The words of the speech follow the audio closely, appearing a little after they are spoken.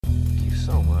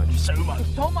So much. So much.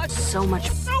 So much. So much.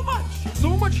 So much.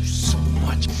 So much. So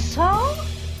much. So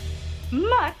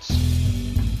much.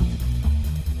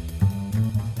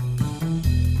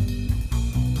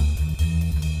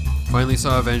 Finally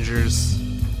saw Avengers.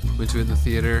 Went to it in the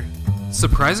theater.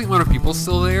 Surprising amount of people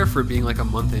still there for being like a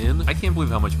month in. I can't believe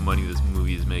how much money this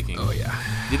movie is making. Oh yeah.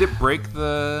 Did it break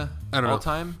the I don't know.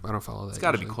 all-time? I don't follow that. It's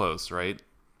got to be usually. close, right?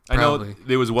 Probably. I know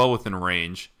it was well within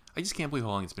range. I just can't believe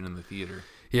how long it's been in the theater.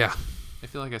 Yeah. I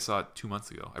feel like I saw it 2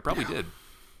 months ago. I probably did.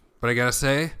 But I gotta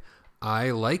say,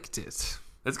 I liked it.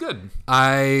 That's good.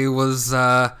 I was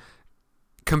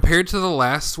compared to the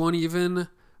last one even.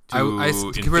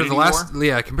 Compared to the last War?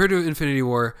 Yeah, compared to Infinity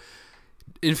War.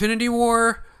 Infinity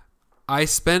War, I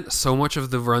spent so much of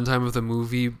the runtime of the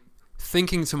movie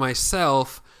thinking to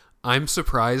myself, I'm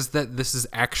surprised that this is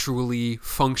actually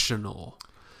functional.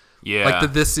 Yeah.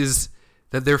 Like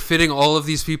that they're fitting all of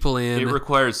these people in. It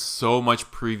requires so much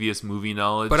previous movie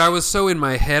knowledge. But I was so in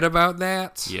my head about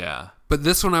that. Yeah. But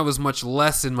this one I was much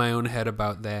less in my own head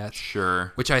about that.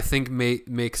 Sure. Which I think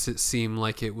makes it seem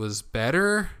like it was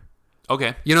better.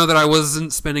 Okay. You know, that I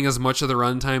wasn't spending as much of the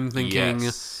runtime thinking.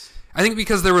 Yes. I think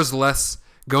because there was less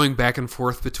going back and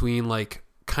forth between like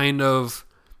kind of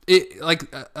it like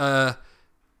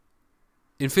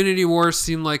Infinity War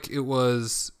seemed like it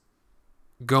was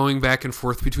going back and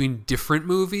forth between different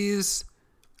movies.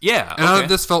 Yeah. And Okay.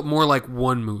 this felt more like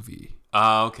one movie.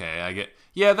 Okay. I get.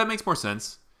 Yeah, that makes more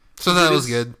sense. So that was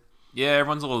good. Yeah,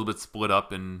 everyone's a little bit split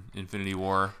up in Infinity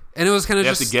War. And it was kind of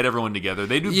They just have to get everyone together.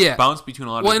 They do Yeah. bounce between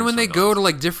a lot of well, and different when they go to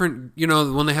like different, you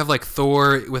know, when they have like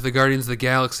Thor with the Guardians of the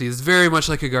Galaxy, it's very much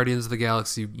like a Guardians of the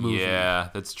Galaxy movie. Yeah,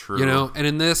 that's true. You know, and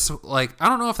in this, like, I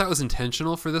don't know if that was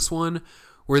intentional for this one,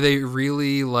 where they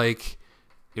really like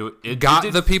it got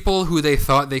did- the people who they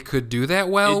thought they could do that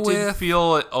well It did with.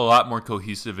 feel a lot more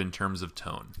cohesive in terms of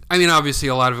tone. I mean, obviously,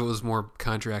 a lot of it was more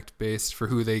contract based for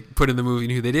who they put in the movie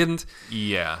and who they didn't.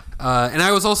 Yeah, And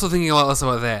I was also thinking a lot less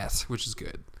about that, which is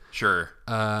good. sure.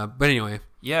 But anyway,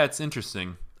 Yeah, it's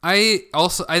interesting. I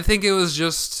think it was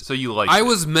just So you like? I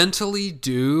was mentally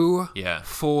due Yeah.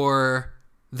 for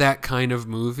that kind of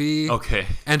movie. Okay.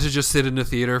 And to just sit in a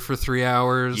theater for 3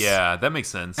 hours. Yeah, that makes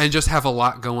sense. And just have a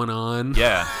lot going on.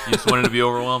 Yeah, you just wanted to be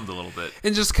overwhelmed a little bit.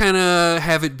 And just kind of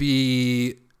have it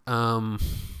be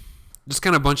just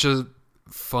kind of a bunch of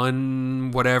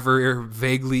fun, whatever,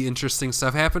 vaguely interesting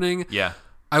stuff happening. Yeah.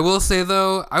 I will say,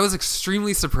 though, I was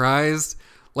extremely surprised.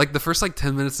 Like, the first,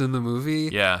 10 minutes in the movie.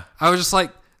 Yeah. I was just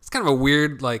like, it's kind of a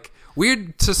weird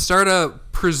to start a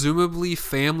presumably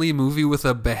family movie with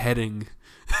a beheading.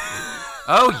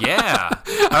 Oh yeah.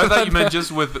 I thought you meant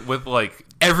just with like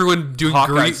everyone doing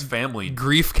Hawkeye's family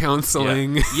grief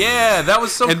counseling. Yeah, that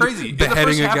was so And crazy. beheading the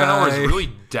first a half an hour guy. is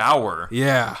really dour.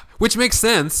 Yeah, which makes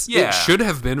sense. Yeah. It should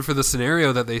have been for the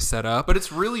scenario that they set up. But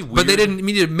it's really weird. But they didn't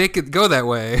mean to make it go that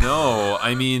way. No,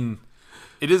 I mean,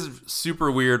 it is super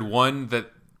weird. One,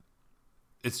 that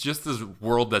it's just this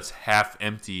world that's half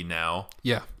empty now.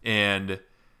 Yeah. And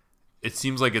it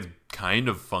seems like it's kind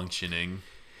of functioning.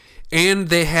 And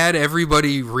they had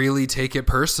everybody really take it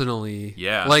personally.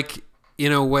 Yeah. Like,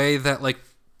 in a way that,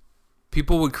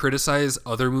 people would criticize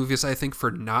other movies, I think,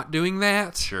 for not doing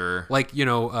that. Sure. Like,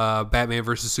 Batman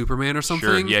versus Superman or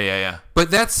something. Sure. Yeah.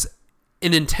 But that's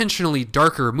an intentionally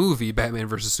darker movie, Batman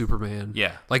versus Superman.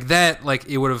 Yeah. Like that,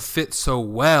 it would have fit so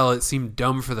well, it seemed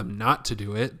dumb for them not to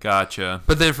do it. Gotcha.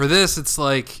 But then for this, it's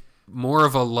more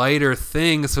of a lighter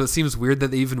thing, so it seems weird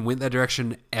that they even went that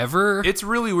direction ever. It's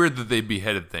really weird that they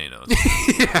beheaded Thanos.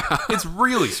 Yeah. It's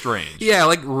really strange.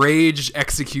 Yeah, rage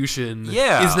execution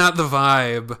Yeah. is not the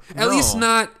vibe. At No. least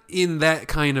not in that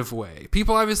kind of way.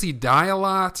 People obviously die a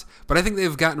lot, but I think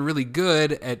they've gotten really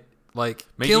good at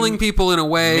killing people in a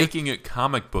way. Making it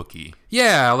comic booky.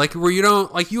 Yeah, where you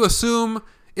don't, you assume,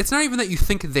 it's not even that you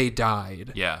think they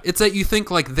died. Yeah. It's that you think,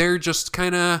 they're just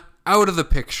kind of out of the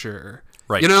picture.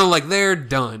 Right. They're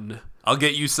done. I'll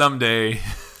get you someday.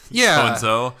 Yeah.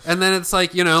 So-and-so. And then it's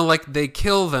they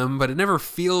kill them, but it never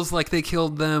feels like they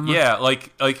killed them. Yeah,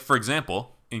 like for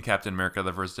example, in Captain America: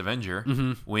 The First Avenger,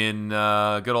 when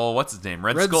good old what's his name,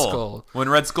 Red Skull. When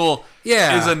Red Skull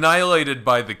is annihilated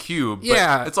by the cube,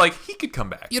 Yeah. it's like he could come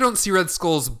back. You don't see Red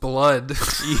Skull's blood.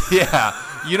 Yeah,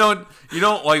 you don't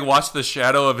watch the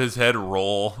shadow of his head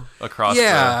roll across.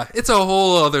 Yeah, it's a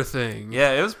whole other thing.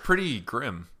 Yeah, it was pretty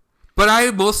grim. But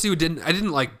I mostly didn't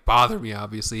bother me,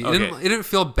 obviously. Okay. It didn't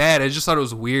feel bad. I just thought it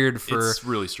was weird for It's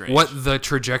really strange. what the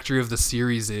trajectory of the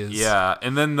series is. Yeah,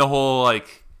 and then the whole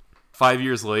 5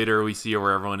 years later, we see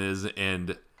where everyone is,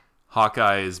 and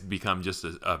Hawkeye has become just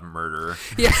a murderer.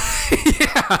 Yeah.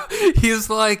 Yeah. He's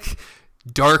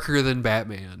darker than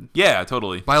Batman. Yeah,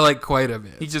 totally. By like quite a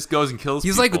bit. He just goes and kills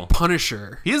He's people. like the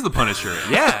Punisher. He is the Punisher.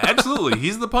 Yeah, absolutely.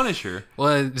 He's the Punisher.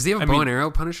 Well, does he have a bow and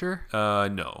arrow, Punisher?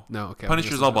 No. No, okay.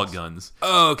 Punisher's all about guns.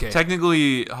 Oh, okay.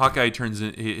 Technically, Hawkeye turns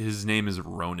in, his name is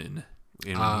Ronin.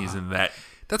 And when he's in that.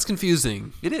 That's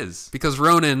confusing. It is. Because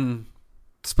Ronin,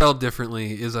 spelled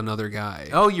differently, is another guy.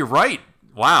 Oh, you're right.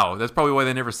 Wow, that's probably why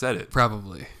they never said it.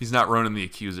 Probably. He's not Ronin the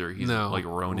Accuser. He's like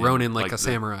Ronin. Ronin like a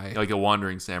samurai. Like a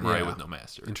wandering samurai with no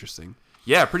master. Interesting.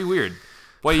 Yeah, pretty weird.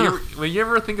 Well, when you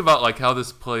ever think about like how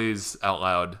this plays out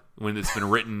loud when it's been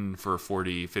written for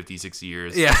 40, 50, 60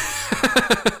 years. Yeah.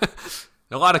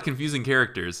 A lot of confusing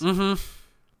characters. Mm-hmm.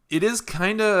 It is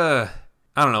kind of,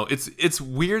 I don't know. It's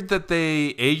weird that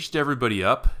they aged everybody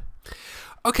up.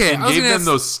 Okay, and gave them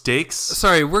those stakes.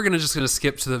 Sorry, we're just gonna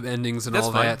skip to the endings and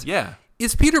all that. Yeah.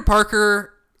 Is Peter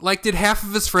Parker like? Did half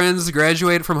of his friends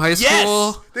graduate from high school?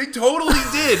 Yes, they totally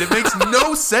did. It makes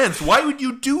no sense. Why would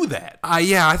you do that?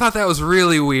 Yeah, I thought that was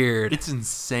really weird. It's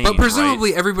insane. But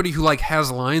presumably right? everybody who like has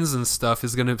lines and stuff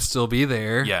is gonna still be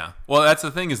there. Yeah. Well, that's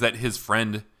the thing is that his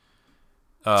friend.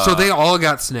 So they all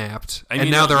got snapped,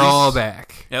 and now they're all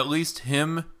back. At least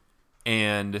him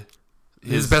and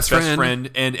his best friend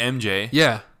and MJ.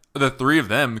 Yeah. The three of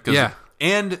them. Yeah.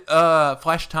 And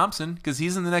Flash Thompson, because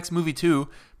he's in the next movie too.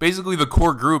 Basically, the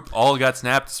core group all got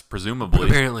snapped, presumably.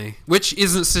 Apparently. Which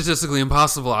isn't statistically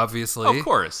impoessible, obviously. Of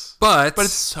course. But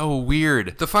it's so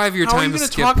weird. The 5-year time skip. How are you going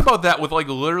to talk about that with like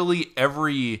literally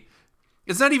every...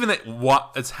 It's not even that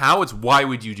it's how, it's why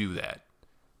would you do that?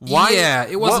 Why? Yeah,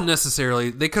 it wasn't necessarily...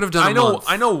 They could have done a month.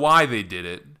 I know why they did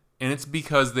it, and it's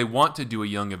because they want to do a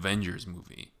Young Avengers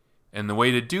movie. And the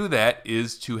way to do that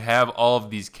is to have all of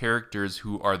these characters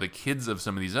who are the kids of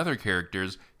some of these other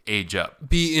characters age up.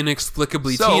 Be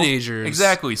inexplicably teenagers.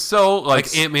 Exactly. So,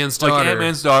 like Ant-Man's daughter. Like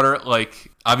Ant-Man's daughter,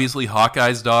 like obviously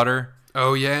Hawkeye's daughter.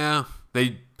 Oh, yeah.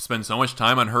 They spend so much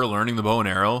time on her learning the bow and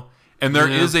arrow. And there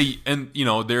is a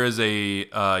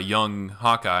young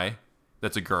Hawkeye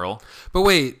that's a girl. But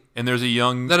wait. And there's a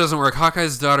young... That doesn't work.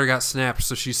 Hawkeye's daughter got snapped,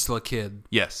 so she's still a kid.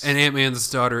 Yes. And Ant-Man's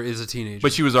daughter is a teenager.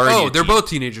 But she was already they're both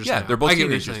teenagers now. Yeah, they're both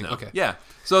teenagers now. Okay. Yeah.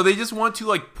 So they just want to,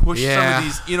 like, push some of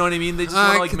these... You know what I mean? They just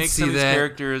want to, like, make some of these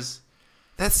characters...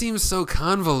 That seems so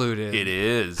convoluted. It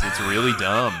is. It's really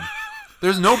dumb.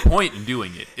 There's no point in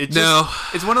doing it.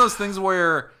 It's one of those things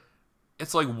where...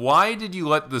 It's like, why did you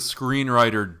let the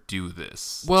screenwriter do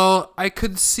this? Well, I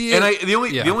could see it... And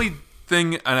the only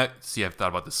thing, and I've thought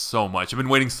about this so much. I've been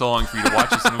waiting so long for you to watch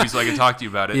this movie so I can talk to you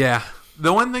about it. Yeah.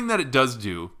 The one thing that it does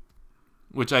do,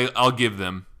 which I'll give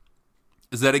them,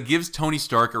 is that it gives Tony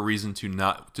Stark a reason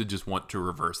to just want to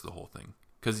reverse the whole thing,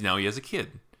 because now he has a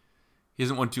kid. He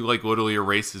doesn't want to like literally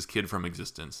erase his kid from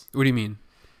existence. What do you mean?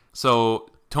 So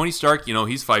Tony Stark,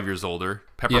 he's 5 years older.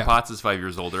 Pepper Potts is 5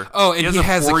 years older. Oh, and he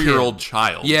has a 4-year-old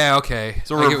child. Yeah, okay.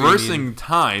 So reversing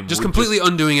time, just completely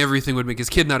undoing everything would make his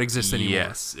kid not exist anymore.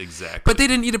 Yes, exactly. But they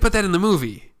didn't need to put that in the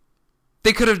movie.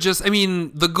 They could have just. I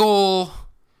mean, the goal,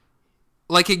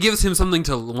 like, it gives him something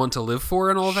to want to live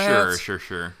for and all that.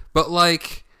 Sure. But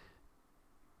like,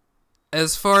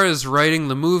 as far as writing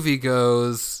the movie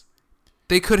goes,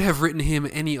 they could have written him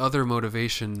any other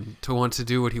motivation to want to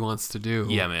do what he wants to do.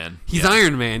 Yeah, man. He's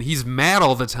Iron Man. He's mad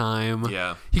all the time.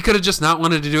 Yeah. He could have just not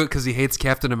wanted to do it because he hates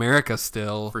Captain America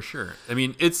still. For sure. I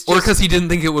mean, it's just... Or because he didn't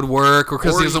think it would work, or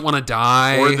because he doesn't want to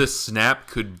die. Or the snap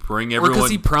could bring everyone... Or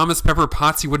because he promised Pepper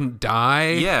Potts he wouldn't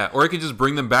die. Yeah, or it could just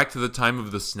bring them back to the time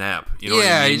of the snap. You know what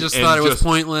I mean? He just thought it was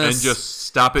pointless. And just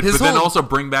stop it, then also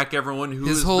bring back everyone who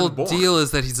his whole deal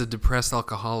is that he's a depressed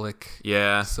alcoholic.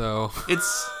 Yeah. So...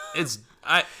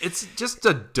 It's just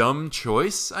a dumb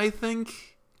choice, I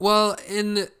think. Well,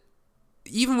 and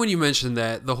even when you mentioned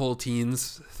that, the whole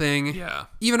teens thing, yeah,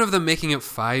 even of them making it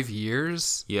 5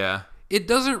 years, yeah, it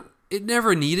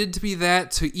never needed to be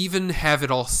that to even have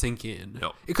it all sink in.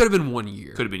 No. It could have been 1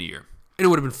 year. Could have been a year. And it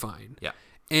would have been fine. Yeah.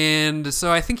 And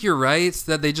so I think you're right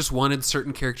that they just wanted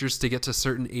certain characters to get to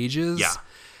certain ages. Yeah,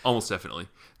 almost definitely.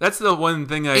 That's the one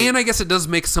thing And I guess it does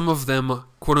make some of them,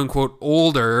 quote-unquote,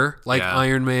 older, like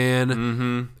Iron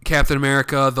Man, Captain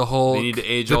America, the Hulk. They need to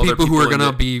age the all people who are going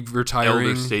to be retiring.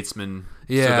 Elder statesmen.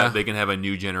 Yeah. So that they can have a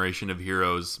new generation of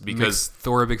heroes. Because makes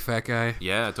Thor a big fat guy.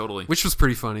 Yeah, totally. Which was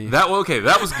pretty funny. That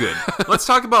was good. Let's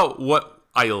talk about what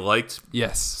I liked.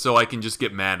 Yes. So I can just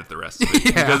get mad at the rest of it.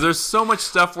 Because there's so much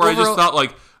stuff where I just thought,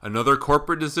 like, another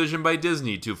corporate decision by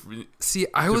Disney to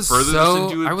I was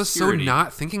so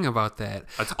not thinking about that.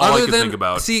 That's all I could think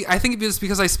about. See, I think it's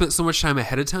because I spent so much time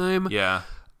ahead of time. Yeah.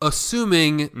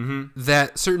 Assuming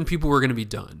that certain people were going to be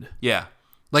done. Yeah.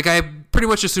 Like, I pretty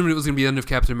much assumed it was going to be the end of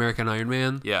Captain America and Iron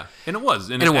Man. Yeah. And it was.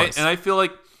 And it was. And I feel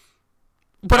like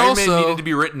But Iron also Man needed to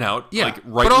be written out. Yeah, like,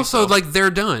 but rightly also so. like they're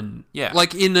done. Yeah.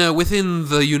 like in within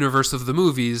the universe of the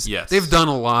movies. Yes. they've done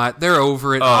a lot. They're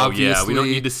over it. oh obviously, yeah, we don't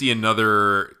need to see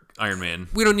another Iron Man.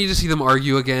 We don't need to see them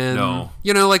argue again. No.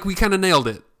 Like we kind of nailed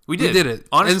it. We did. it.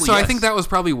 Honestly, and so I yes. think that was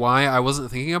probably why I wasn't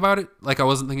thinking about it. Like I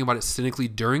wasn't thinking about it cynically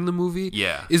during the movie.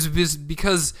 Yeah. Is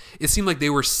because it seemed like they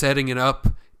were setting it up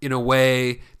in a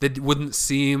way that wouldn't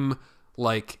seem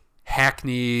like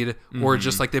hackneyed or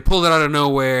just like they pulled it out of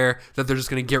nowhere that they're just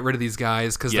going to get rid of these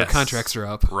guys because their Yes. contracts are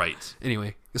up. Right.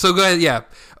 Anyway, so go ahead. Yeah.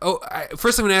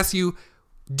 First I'm going to ask you,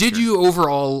 did you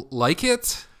overall like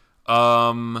it?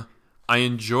 I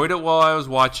enjoyed it while I was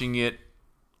watching it,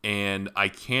 and I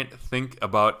can't think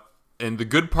about. And the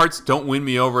good parts don't win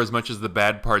me over as much as the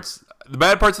bad parts. The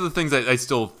bad parts are the things I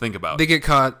still think about. They get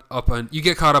caught up on. You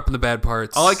get caught up in the bad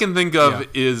parts. All I can think of Yeah.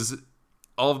 is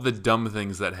all of the dumb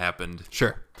things that happened.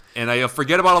 Sure. And I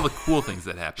forget about all the cool things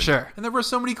that happened. Sure. And there were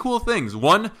so many cool things.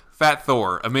 One, Fat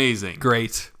Thor. Amazing.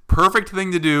 Great. Perfect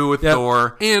thing to do with Yep.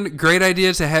 Thor. And great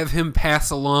idea to have him pass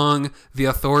along the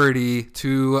authority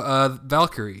to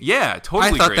Valkyrie. Yeah,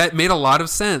 totally I thought great. that made a lot of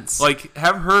sense. Like,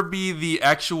 have her be the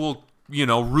actual,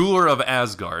 ruler of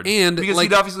Asgard. And, because like-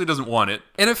 he obviously doesn't want it.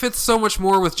 and it fits so much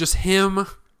more with just him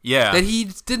Yeah. that he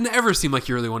didn't ever seem like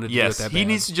he really wanted to yes, do it that he bad.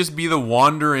 needs to just be the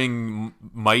wandering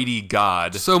mighty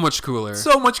god. So much cooler.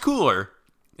 So much cooler.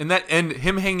 And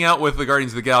him hanging out with the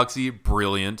Guardians of the Galaxy,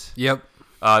 brilliant. Yep.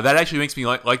 That actually makes me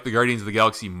like the Guardians of the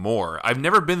Galaxy more. I've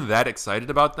never been that excited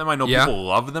about them. I know Yeah. people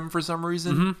love them for some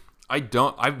reason.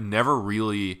 I've never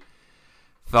really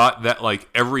thought that like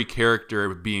every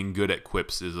character being good at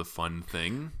quips is a fun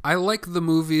thing. I like the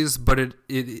movies, but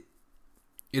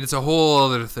it's a whole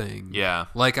other thing. Yeah.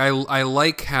 Like I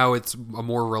like how it's a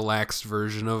more relaxed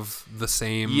version of the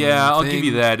same. Yeah, I'll give thing.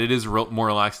 you that. It is more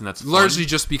relaxing. That's fun. Largely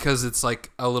just because it's like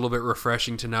a little bit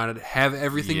refreshing to not have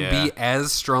everything Yeah. be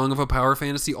as strong of a power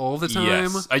fantasy all the time.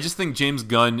 Yes. I just think James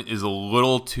Gunn is a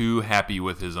little too happy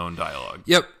with his own dialogue.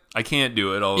 Yep. I can't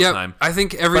do it all the Yep. time. I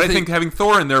think But everything. I think having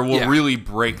Thor in there will Yeah. really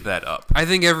break that up. I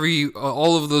think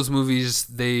all of those movies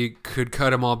they could cut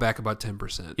them all back about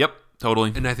 10%. Yep,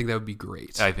 totally. And I think that would be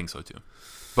great. I think so too.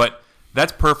 But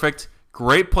that's perfect.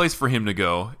 Great place for him to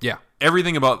go. Yeah.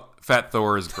 Everything about Fat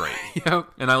Thor is great. Yep.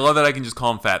 And I love that I can just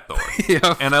call him Fat Thor.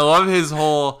 Yep. And I love his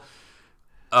whole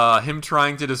him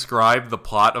trying to describe the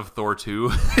plot of Thor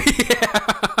 2.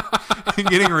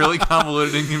 Getting really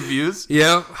convoluted and confused.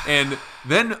 Yep. And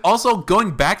then also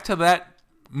going back to that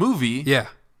movie Yeah.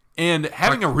 and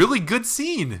having a really good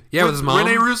scene. Yeah, with his mom.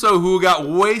 Rene Russo, who got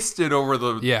wasted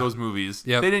over Yeah. those movies.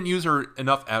 Yep. They didn't use her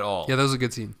enough at all. Yeah, that was a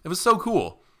good scene. It was so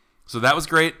cool. So that was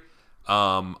great.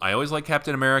 I always like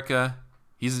Captain America.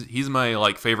 He's my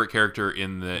like favorite character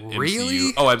in the Really?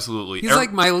 MCU. Oh, absolutely. He's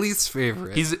like my least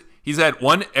favorite. He's had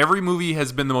every movie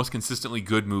has been the most consistently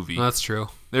good movie. That's true.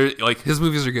 They're like His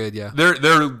movies are good, yeah.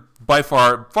 they're by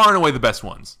far and away the best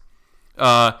ones.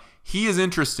 He is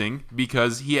interesting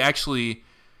because he actually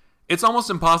it's almost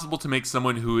impossible to make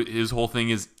someone who his whole thing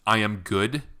is I am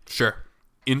good Sure.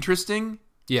 interesting.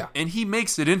 Yeah. And he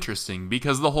makes it interesting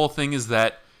because the whole thing is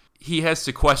that he has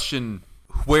to question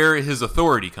where his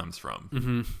authority comes from.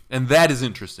 Mm-hmm. And that is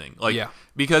interesting. Like, Yeah.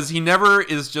 because he never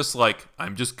is just like,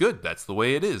 I'm just good. That's the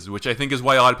way it is, which I think is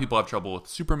why a lot of people have trouble with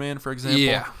Superman, for example.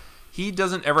 Yeah. He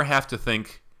doesn't ever have to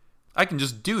think, I can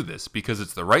just do this because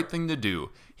it's the right thing to do.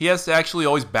 He has to actually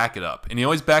always back it up. And he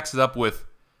always backs it up with,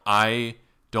 I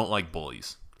don't like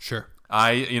bullies. Sure.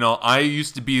 I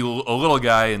used to be a little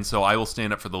guy, and so I will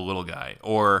stand up for the little guy.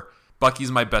 Or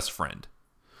Bucky's my best friend,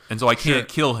 and so I can't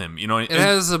kill him. It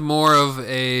has a more of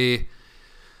a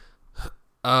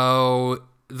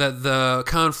that the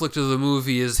conflict of the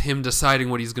movie is him deciding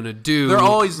what he's going to do. They're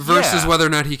always- versus yeah. whether or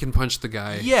not he can punch the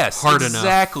guy. yes, hard enough.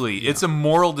 exactly. It's a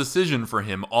moral decision for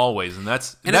him always, and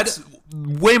that's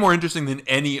way more interesting than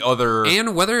any other.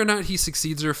 And whether or not he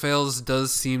succeeds or fails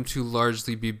does seem to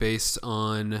largely be based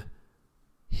on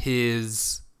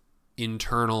his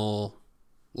internal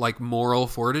like moral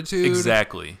fortitude.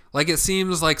 Exactly. Like it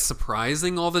seems like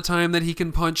surprising all the time that he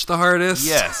can punch the hardest.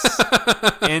 Yes.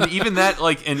 And even that,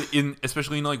 like,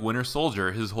 especially in like Winter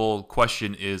Soldier, his whole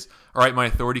question is, all right, my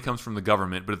authority comes from the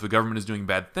government, but if the government is doing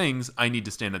bad things, I need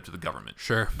to stand up to the government.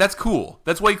 Sure. That's cool.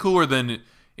 That's way cooler than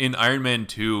in Iron Man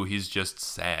 2, he's just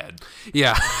sad.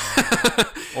 Yeah.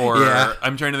 Or Yeah.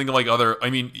 I'm trying to think of like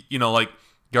like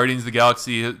Guardians of the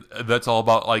Galaxy, that's all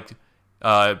about like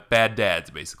bad dads,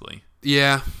 basically.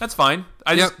 Yeah. That's fine.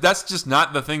 That's just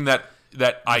not the thing that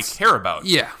I care about.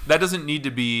 Yeah. That doesn't need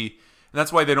to be, and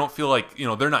that's why they don't feel like,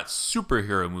 they're not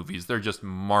superhero movies. They're just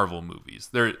Marvel movies.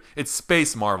 It's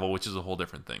space Marvel, which is a whole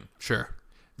different thing. Sure.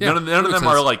 None of them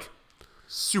are like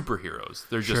superheroes.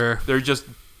 They're just Sure. they're just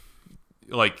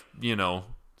like,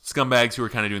 scumbags who are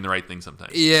kind of doing the right thing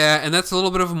sometimes. Yeah, and that's a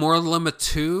little bit of a moral dilemma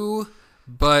too.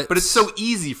 But it's so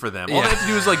easy for them. All Yeah. they have to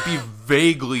do is like be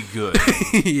vaguely good.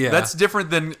 yeah, That's different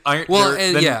than Iron. Well,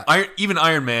 and yeah. Even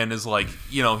Iron Man is like,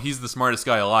 he's the smartest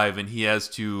guy alive, and he has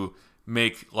to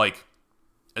make like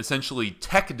essentially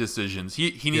tech decisions. He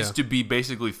needs Yeah. to be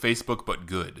basically Facebook but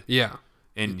good, yeah.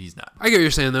 and he's not. I get what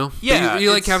you're saying though. But Yeah,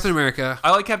 you like it's- Captain America.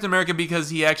 I like Captain America because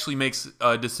he actually makes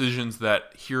decisions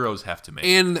that heroes have to make.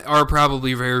 And are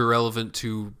probably very relevant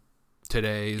to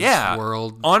today's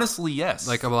world. Honestly, yes.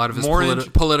 Like a lot of his More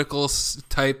political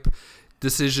type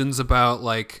decisions about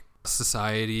like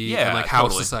society and like how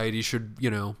totally. society should,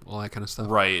 all that kind of stuff.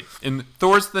 Right. And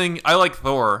Thor's thing, I like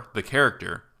Thor, the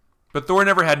character, but Thor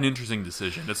never had an interesting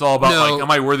decision. It's all about No. like, am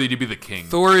I worthy to be the king?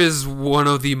 Thor is one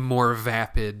of the more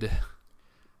vapid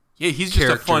Yeah, he's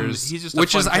just characters,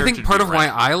 which is I think part of why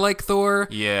I like Thor.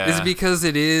 Yeah. Is because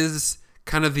it is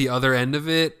kind of the other end of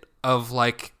it of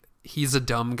like he's a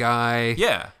dumb guy.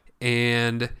 Yeah.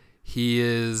 And he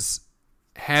is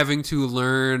having to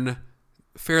learn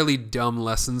fairly dumb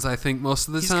lessons, I think, most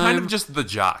of the He's time. kind of just the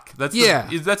jock. That's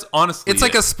that's honestly It's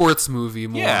like a sports movie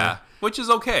more. Yeah, which is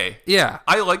okay. Yeah.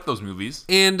 I like those movies.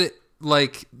 And I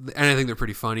think they're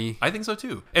pretty funny. I think so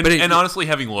too. And But and honestly,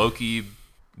 having Loki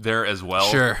there as well,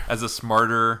 Sure. as a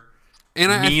smarter,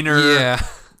 And meaner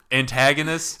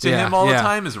antagonist to Yeah, him all the yeah.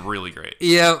 time is really great.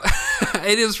 Yeah.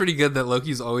 It is pretty good that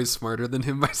Loki's always smarter than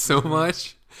him by so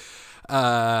much.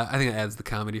 I think it adds the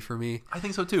comedy for me. I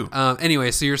think so too.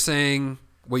 Anyway, so you're saying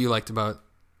what you liked about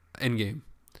Endgame.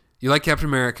 You like Captain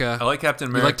America. I like Captain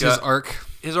You America. liked his arc.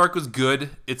 His arc was good.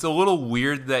 It's a little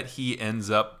weird that he ends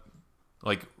up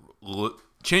like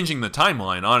changing the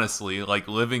timeline. Honestly, like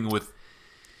living with,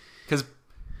 because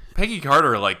Peggy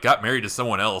Carter like got married to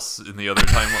someone else in the other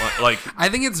timeline. Like, I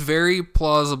think it's very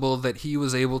plausible that he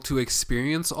was able to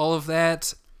experience all of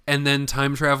that and then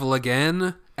time travel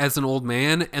again as an old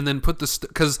man and then put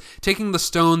because taking the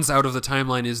stones out of the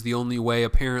timeline is the only way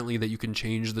apparently that you can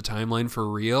change the timeline for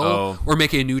real or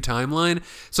make a new timeline.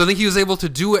 So I think he was able to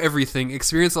do everything,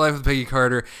 experience the life of Peggy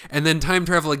Carter, and then time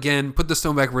travel again, put the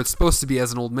stone back where it's supposed to be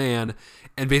as an old man,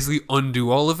 and basically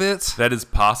undo all of it. that is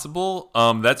possible.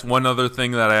 That's one other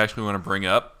thing that I actually want to bring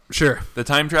up. Sure. The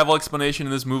time travel explanation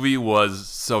in this movie was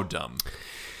so dumb.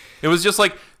 It was just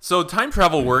like, so time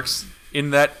travel works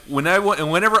in that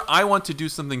whenever I want to do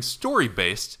something story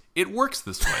based, it works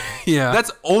this way. Yeah.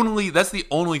 That's the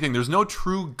only thing. There's no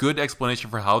true good explanation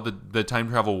for how the time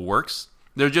travel works.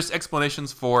 They're just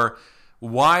explanations for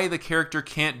why the character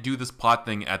can't do this plot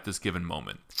thing at this given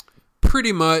moment.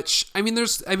 Pretty much. I mean,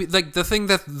 like the thing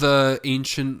that the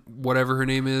ancient, whatever her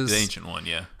name is, The ancient one,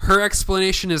 yeah. her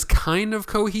explanation is kind of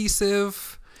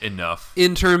cohesive Enough.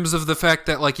 in terms of the fact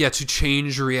that, like, to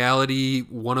change reality,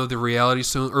 one of the reality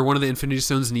stones or one of the Infinity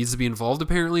Stones needs to be involved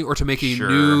apparently, or to make a Sure.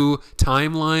 new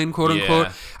timeline, quote unquote.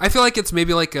 Yeah. I feel like it's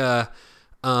maybe like it's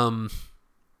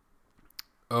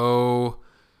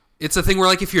a thing where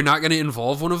like if you're not going to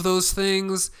involve one of those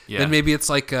things, Yeah. then maybe it's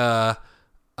like a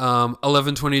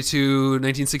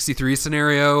 11/22/1963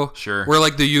 scenario, Sure. where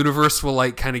like the universe will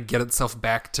like kind of get itself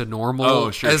back to normal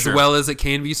as sure. well as it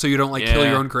can be, so you don't like kill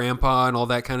Yeah. your own grandpa and all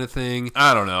that kind of thing.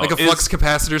 I don't know. Like a flux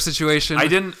capacitor situation.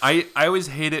 I always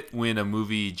hate it when a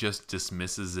movie just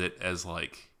dismisses it as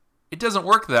like, it doesn't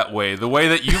work that way. The way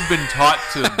that you've been taught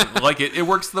to like it, it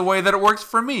works the way that it works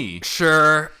for me.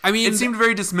 Sure. I mean, It seemed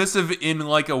very dismissive in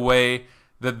like a way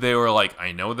that they were like,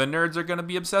 I know the nerds are going to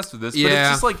be obsessed with this, but Yeah.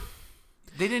 it's just like,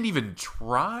 they didn't even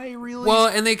try, really. well,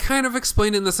 and they kind of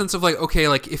explained it in the sense of like, okay,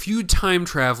 like if you time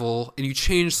travel and you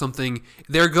change something,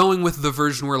 they're going with the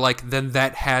version where like then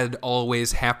that had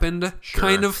always happened Sure.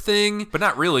 kind of thing. but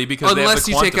not really, because they have Unless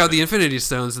the you take quantum out the Infinity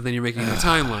Stones and then you're making a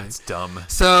timeline. It's dumb.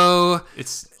 So,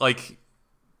 It's like,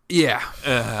 yeah.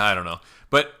 I don't know.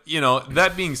 But,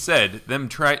 that being said,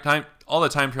 all the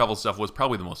time travel stuff was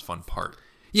probably the most fun part.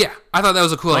 Yeah, I thought that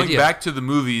was a cool Going idea. back to the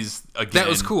movies again, That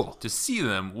was cool. To see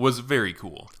them was very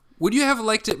cool. Would you have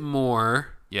liked it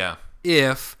more Yeah,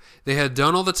 if they had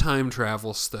done all the time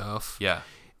travel stuff yeah.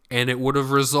 and it would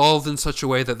have resolved in such a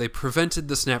way that they prevented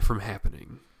the snap from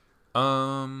happening?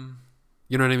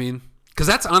 You know what I mean? Because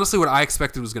that's honestly what I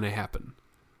expected was going to happen.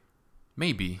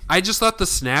 Maybe. I just thought the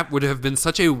snap would have been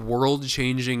such a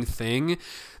world-changing thing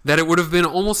that it would have been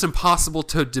almost impossible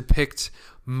to depict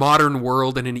modern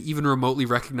world in an even remotely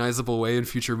recognizable way in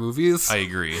future movies. I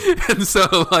agree. And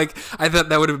so, like, I thought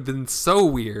that would have been so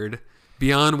weird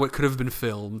beyond what could have been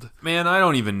filmed. Man, I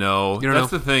don't even know. You don't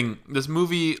That's know? the thing. This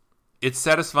movie, it's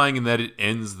satisfying in that it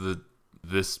ends the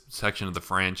this section of the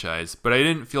franchise, but I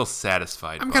didn't feel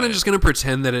satisfied. I'm kind of just going to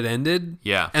pretend that it ended.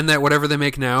 Yeah. And that whatever they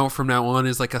make now from now on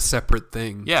is like a separate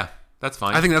thing. Yeah, that's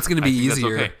fine. I think that's going to be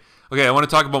easier. Okay. Okay, I want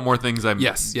to talk about more things I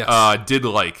Yes. did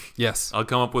like. Yes. I'll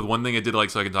come up with one thing I did like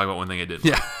so I can talk about one thing I did.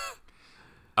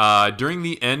 Yeah. During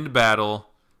the end battle,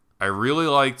 I really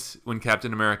liked when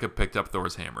Captain America picked up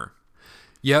Thor's hammer.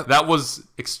 Yep. That was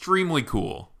extremely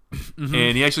cool.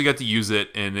 And he actually got to use it,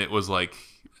 and it was like,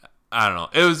 I don't know.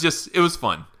 It was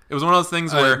fun. It was one of those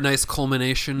things where... nice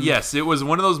culmination. Yes, it was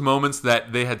one of those moments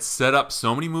that they had set up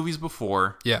so many movies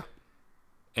before. Yeah.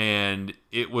 And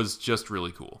it was just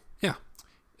really cool. Yeah.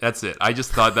 That's it. I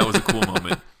just thought that was a cool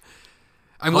moment.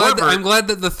 I'm However, glad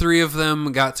that the three of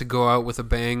them got to go out with a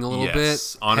bang a little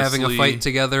yes, bit, honestly, having a fight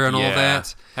together and all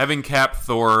that. Having Cap,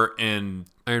 Thor, and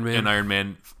Iron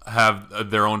Man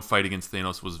have their own fight against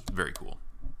Thanos was very cool.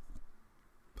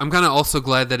 I'm kind of also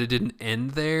glad that it didn't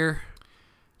end there.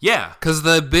 Yeah, because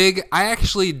I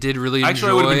actually did really enjoy.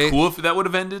 Actually, it would have been cool if that would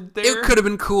have ended there. It could have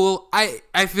been cool.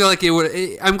 I feel like it would.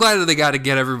 I'm glad that they got to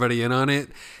get everybody in on it.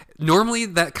 Normally,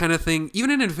 that kind of thing,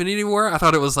 even in Infinity War, I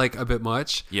thought it was like a bit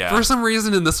much. Yeah. For some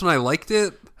reason, in this one, I liked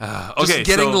it. Okay,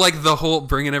 getting so like the whole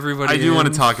bringing everybody. I do in. want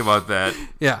to talk about that.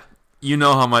 Yeah. You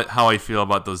know how I feel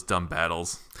about those dumb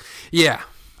battles. Yeah.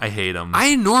 I hate them.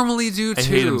 I normally do too. I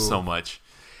hate them so much.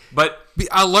 But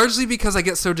largely because I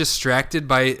get so distracted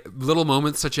by little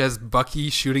moments such as Bucky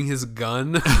shooting his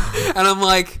gun, and I'm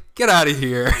like, get out of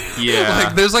here. Yeah.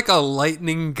 Like there's like a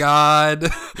lightning god.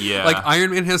 Yeah. Like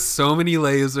Iron Man has so many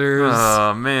lasers.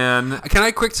 Oh man. Can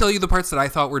I quick tell you the parts that I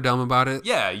thought were dumb about it?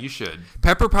 Yeah, you should.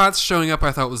 Pepper Potts showing up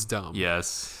I thought was dumb.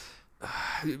 Yes.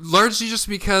 Largely just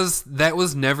because that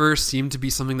was never seemed to be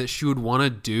something that she would want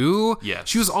to do. Yes.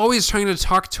 She was always trying to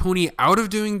talk Tony out of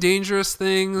doing dangerous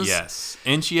things. Yes.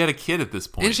 And she had a kid at this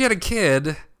point. And she had a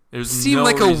kid. There's seemed no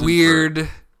like a reason weird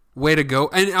way to go.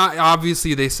 And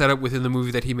obviously they set up within the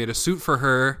movie that he made a suit for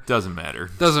her. Doesn't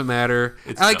matter. Doesn't matter.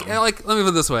 It's like dumb. let me put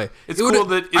it this way. It's cool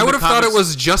that in I would the have thought it comics-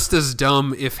 was just as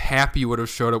dumb if Happy would have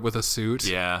showed up with a suit.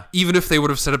 Yeah. Even if they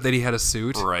would have set up that he had a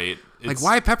suit. Right. Like,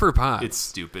 why Pepper Potts? It's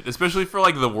stupid. Especially for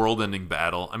like the world-ending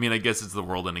battle. I mean, I guess it's the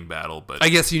world-ending battle, but I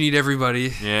guess you need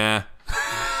everybody. yeah.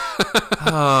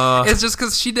 It's just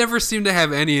because she never seemed to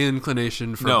have any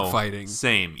inclination for fighting.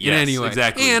 Same. In Yes, any way.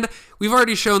 exactly. And we've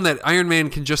already shown that Iron Man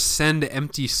can just send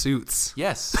empty suits.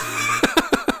 Yes.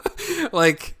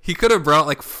 Like, he could have brought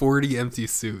like 40 empty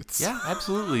suits. Yeah,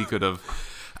 absolutely he could have.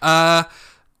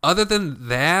 Other than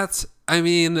that, I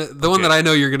mean, the one that I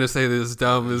know you're going to say that is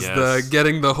dumb is the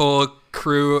getting the whole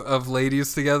crew of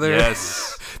ladies together.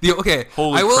 Yes.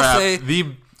 Holy I will crap.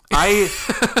 say...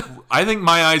 I think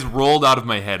my eyes rolled out of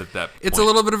my head at that point. It's a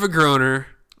little bit of a groaner.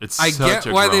 It's I such get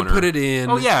a why groaner. they put it in.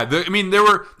 Oh yeah, I mean there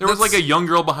was like a young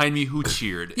girl behind me who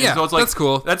cheered. Yeah, and so it's like, that's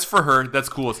cool. That's for her. That's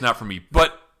cool. It's not for me.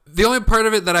 But the only part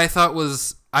of it that I thought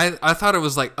was I thought it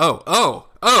was like oh,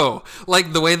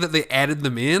 like the way that they added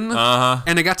them in,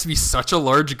 and it got to be such a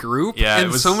large group,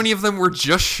 and so many of them were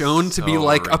just shown to be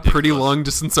like ridiculous. a pretty long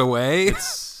distance away.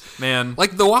 Man,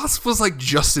 like the Wasp was like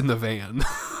just in the van.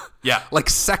 Yeah. Like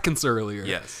seconds earlier.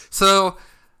 Yes. So,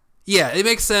 yeah, it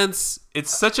makes sense. It's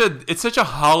such a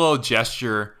hollow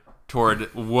gesture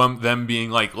toward them being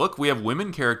like, look, we have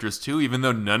women characters too, even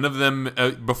though none of them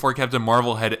before Captain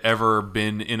Marvel had ever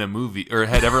been in a movie or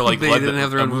had ever like they led didn't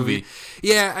have their a own movie.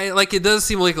 Yeah, it does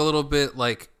seem like a little bit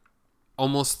like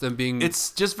almost them being. It's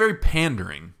just very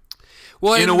pandering.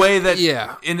 Well, in a way that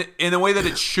yeah, in a way that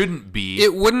it shouldn't be.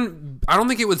 It wouldn't. I don't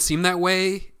think it would seem that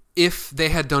way if they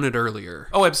had done it earlier.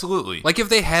 Oh, absolutely. Like if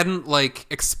they hadn't like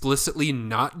explicitly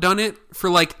not done it for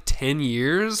like 10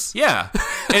 years. Yeah.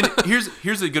 And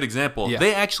here's a good example. Yeah.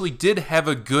 They actually did have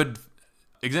a good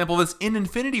example of this in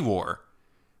Infinity War.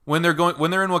 When they're in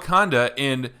Wakanda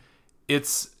and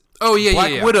it's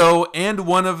Black Widow and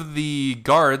one of the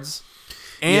guards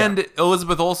and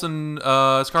Elizabeth Olsen,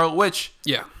 Scarlet Witch.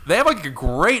 Yeah. They have like a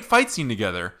great fight scene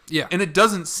together. Yeah. And it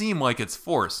doesn't seem like it's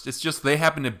forced. It's just they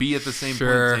happen to be at the same point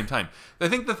at the same time. I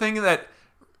think the thing that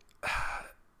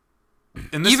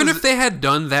even if they had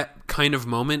done that kind of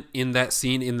moment in that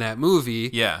scene in that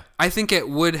movie, I think it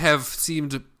would have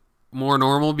seemed more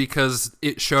normal because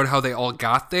it showed how they all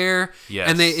got there. Yes.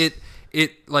 And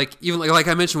it like even like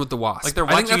I mentioned with the Wasp, like they're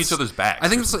watching each other's backs. I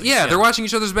think they're watching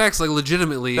each other's backs like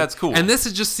legitimately. That's cool. And this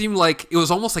just seemed like it was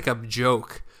almost like a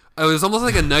joke. It was almost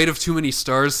like a Night of Too Many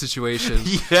Stars situation.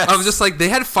 Yes. I was just like they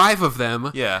had 5 of them.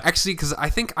 Yeah. Actually, because I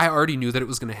think I already knew that it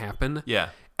was going to happen. Yeah.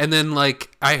 And then like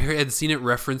I had seen it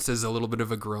referenced as a little bit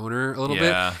of a groaner, a little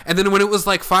Yeah. bit. And then when it was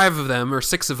like 5 of them or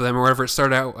 6 of them or whatever it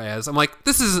started out as, I'm like,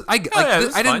 this is I this I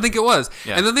is didn't fine. think it was.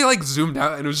 Yeah. And then they like zoomed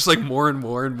out and it was just like more and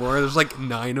more and more. There's like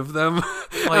 9 of them.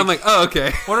 And I'm like, oh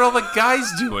okay. What are all the guys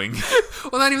doing?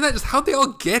 Well, not even that. Just how'd they all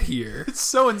get here? It's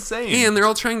so insane. And they're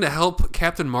all trying to help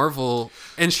Captain Marvel,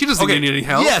 and she doesn't need any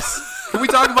help. Yes. Can we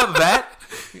talk about that?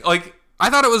 Like, I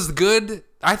thought it was good.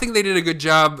 I think they did a good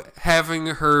job having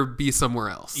her be somewhere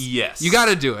else. yes. You got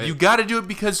to do it. You got to do it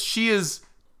because she is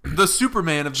the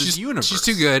Superman of this universe. She's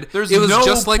too good. There's It was no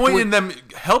just like point with- in them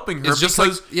helping her It's just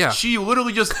because like- yeah. she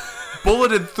literally just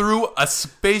bulleted through a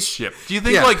spaceship. Do you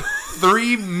think Yeah. like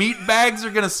 3 meat bags are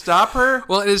going to stop her?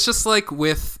 Well, it's just like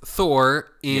with Thor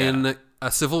in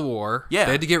a Civil War. Yeah.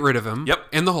 They had to get rid of him. Yep.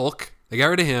 And the Hulk. They got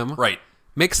rid of him. Right.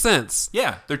 Makes sense.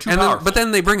 Yeah, they're too And powerful. then, but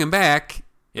then they bring him back.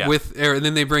 Yeah. And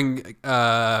then they bring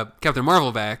Captain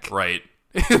Marvel back. Right.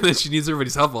 And then she needs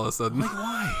everybody's help all of a sudden.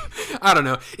 Why? I don't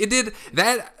know. It did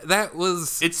that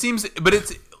was It seems, but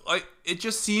it's like it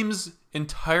just seems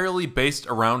entirely based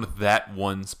around that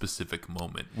one specific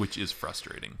moment, which is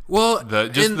frustrating. well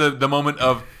The moment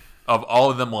of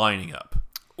all of them lining up.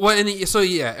 well, and so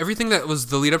yeah, everything that was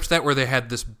the lead up to that, where they had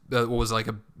this, what was like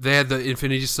they had the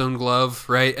Infinity Stone glove,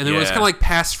 right, and then it was Yeah. kind of like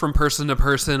passed from person to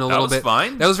person a little was bit.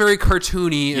 fine. That was very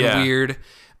cartoony and Yeah. weird.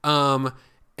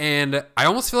 And I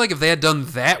almost feel like if they had done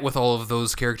that with all of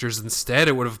those characters instead,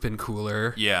 it would have been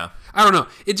cooler. Yeah. I don't know.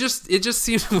 It just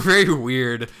seemed very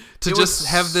weird to It just was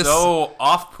have this so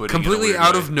off-putting, in a completely weird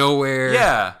out way. of nowhere.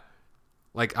 Yeah.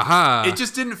 Like, aha. It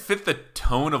just didn't fit the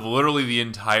tone of literally the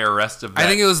entire rest of that I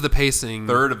think it was the pacing.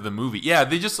 third of the movie. Yeah,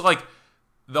 they just like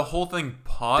the whole thing They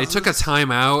paused. took a time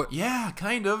out Yeah,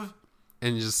 kind of.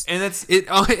 and just And it's it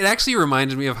actually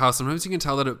reminded me of how sometimes you can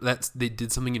tell that they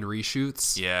did something in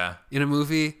reshoots yeah. in a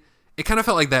movie. It kind of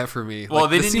felt like that for me. Well,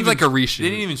 like, they this didn't seemed even, like a reshoot. They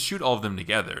didn't even shoot all of them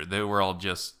together. They weren't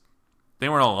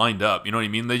all lined up. You know what I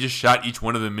mean? They just shot each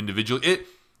one of them individually.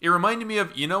 It reminded me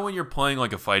of, you know, when you're playing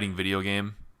like a fighting video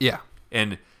game Yeah.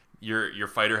 and your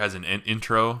fighter has an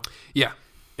intro. Yeah.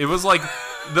 It was like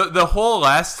the whole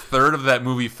last third of that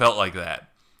movie felt like that.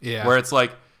 Yeah. Where it's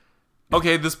like,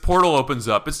 okay, this portal opens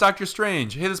up. It's Doctor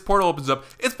Strange. Hey, this portal opens up.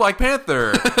 It's Black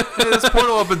Panther. Hey, this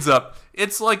portal opens up.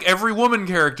 It's like every woman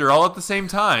character all at the same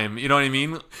time. You know what I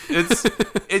mean?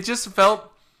 It just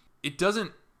felt it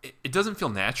doesn't feel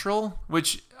natural,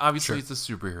 which obviously it's a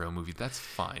superhero movie. That's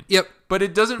fine. Yep. But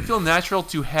it doesn't feel natural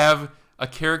to have a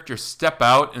character step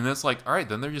out and it's like, all right,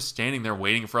 then they're just standing there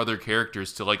waiting for other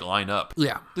characters to like line up.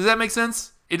 Yeah. Does that make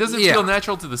sense? It doesn't Yeah. feel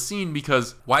natural to the scene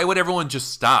because why would everyone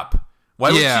just stop?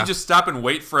 Why would Yeah. she just stop and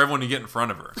wait for everyone to get in front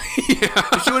of her?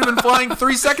 If she would have been flying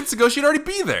 3 seconds ago, she'd already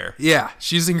be there. Yeah.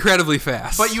 She's incredibly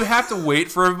fast. But you have to wait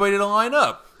for everybody to line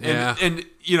up. Yeah. And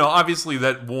you know, obviously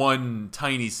that one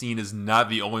tiny scene is not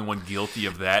the only one guilty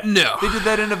of that. No. They did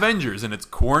that in Avengers, and it's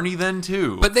corny then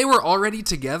too. But they were already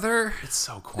together. it's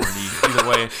so corny either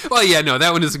way. Well, yeah, no,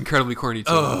 that one is incredibly corny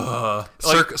too.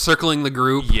 Circling the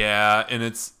group. Yeah, and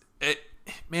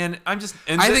man, I'm just.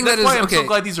 And I think that's that is why I'm so okay.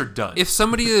 glad these are done. If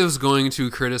somebody is going to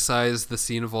criticize the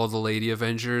scene of all the Lady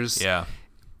Avengers, yeah.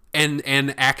 and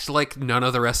act like none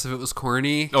of the rest of it was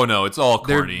corny, Oh no, it's all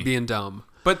they're corny. being dumb.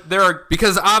 But there are.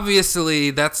 Because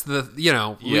obviously that's the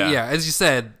Yeah. as you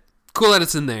said, cool that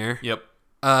it's in there. Yep.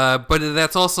 But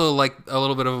that's also like a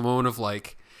little bit of a moment of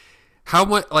like how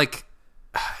much like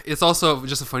it's also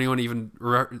just a funny one. Even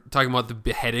talking about the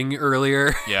beheading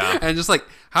earlier, Yeah. and just like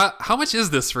how much is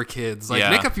this for kids? Like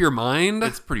Yeah. make up your mind.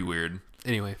 It's pretty weird.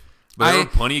 Anyway. But there were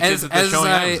plenty of kids at the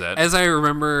showing I was at. As I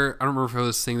remember, I don't remember if I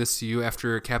was saying this to you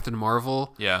after Captain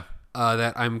Marvel. Yeah.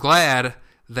 That I'm glad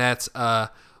that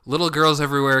little girls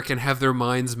everywhere can have their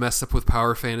minds messed up with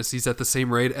power fantasies at the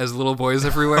same rate as little boys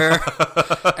everywhere.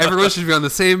 Everyone should be on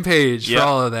the same page for Yeah.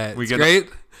 all of that. We It's get- great.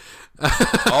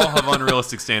 All have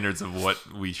unrealistic standards of what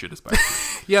we should aspire to.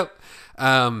 Yep.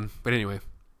 But anyway.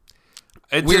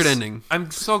 It Weird just- ending.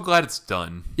 I'm so glad it's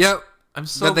done. Yep. I'm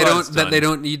so that they glad don't it's done. that they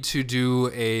don't need to do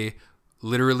a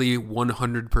literally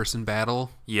 100-person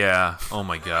battle. Yeah. Oh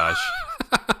my gosh.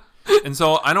 And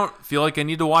so I don't feel like I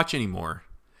need to watch anymore.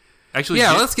 Actually,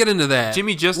 Yeah, let's get into that.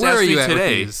 Jimmy just Where asked are me you at with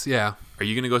today. these? Yeah. Are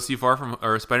you going to go see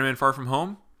Spider-Man Far From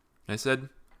Home? And I said,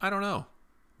 I don't know.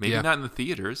 Maybe Yeah. not in the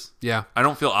theaters. Yeah. I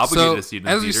don't feel obligated So, to see it in the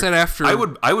as theater. you said after-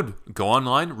 I would go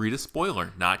online, read a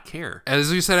spoiler, not care.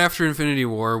 As we said after Infinity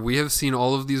War, we have seen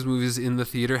all of these movies in the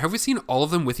theater. Have we seen all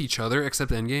of them with each other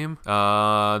except Endgame?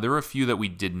 There were a few that we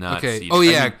did not Okay. see. Oh I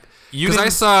yeah. mean, you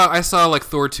Because didn't- I saw like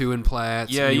Thor 2 in Platt.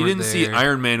 Yeah, and you were didn't see there.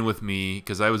 Iron Man with me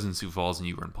because I was in Sioux Falls and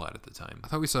you were in Platt at the time. I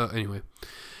thought we saw anyway.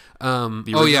 The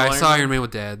Oh yeah, I original saw Iron Iron Man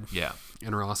with Dad. Yeah.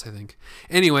 and Ross, I think.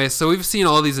 Anyway, so we've seen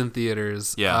all these in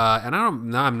theaters. Yeah. And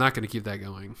I'm not going to keep that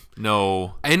going.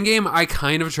 No. Endgame, I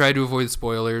kind of tried to avoid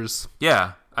spoilers.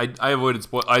 Yeah. I avoided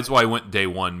spoil. That's why I went day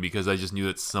one, because I just knew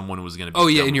that someone was going to be. Oh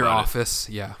yeah, dumb in your about it. office.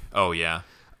 Yeah. Oh yeah.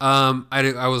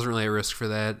 I wasn't really at risk for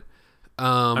that.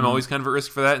 I'm always kind of at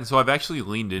risk for that, and so I've actually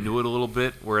leaned into it a little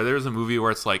bit. Where there's a movie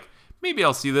where it's like, maybe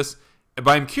I'll see this, but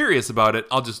I'm curious about it.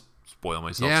 I'll just spoil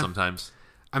myself sometimes.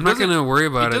 I'm not going to worry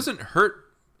about it. It doesn't hurt.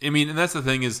 I mean, and that's the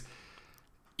thing is,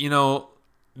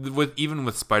 even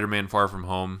with Spider-Man: Far From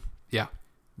Home, Yeah.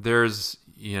 there's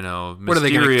Mysterio. What are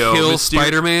they going to kill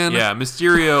Spider-Man? Yeah,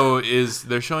 Mysterio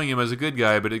they're showing him as a good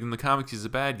guy, but in the comics he's a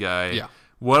bad guy. Yeah.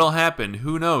 What'll happen?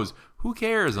 Who knows? Who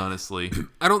cares, honestly?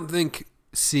 I don't think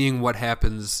seeing what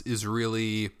happens is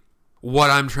really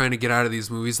what I'm trying to get out of these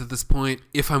movies at this point,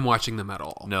 if I'm watching them at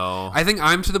all. No. I think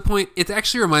I'm to the point, it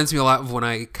actually reminds me a lot of when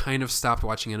I kind of stopped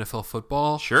watching NFL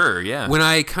football. Sure, yeah. When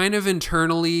I kind of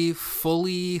internally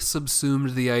fully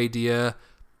subsumed the idea,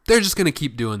 they're just going to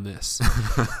keep doing this.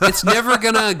 It's never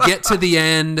going to get to the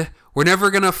end. We're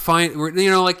never going to find,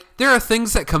 there are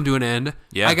things that come to an end.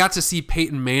 Yeah. I got to see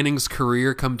Peyton Manning's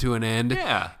career come to an end.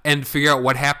 Yeah. And figure out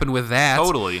what happened with that.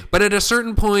 Totally. But at a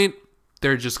certain point,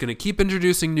 they're just going to keep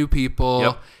introducing new people.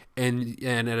 Yep.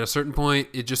 And at a certain point,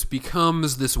 it just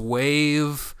becomes this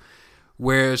wave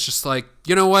where it's just like,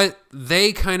 you know what?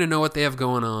 They kind of know what they have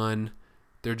going on.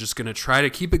 They're just going to try to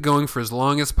keep it going for as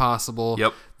long as possible.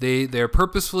 Yep. They're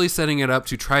purposefully setting it up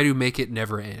to try to make it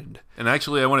never end. And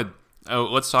actually,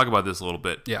 let's talk about this a little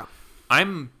bit. Yeah.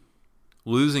 I'm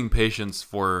losing patience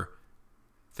for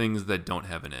things that don't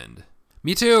have an end.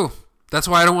 Me too. That's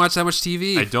why I don't watch that much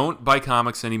TV. I don't buy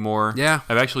comics anymore. Yeah.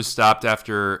 I've actually stopped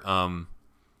after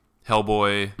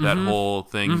Hellboy, that whole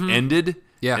thing ended.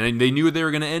 Yeah. And they knew they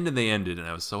were going to end, and they ended, and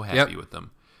I was so happy with them.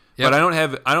 Yep. But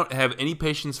I don't have any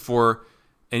patience for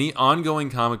any ongoing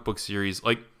comic book series.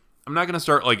 Like, I'm not going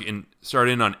to start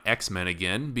in on X-Men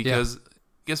again, because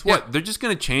guess what? Yeah. They're just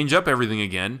going to change up everything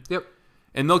again. Yep.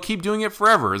 And they'll keep doing it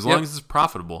forever as long as it's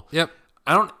profitable. Yep.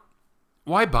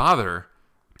 Why bother?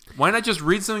 Why not just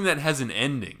read something that has an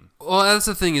ending? Well, that's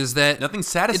the thing is that Nothing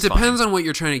satisfying. It depends on what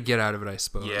you're trying to get out of it, I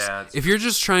suppose. Yeah, if you're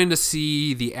just trying to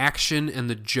see the action and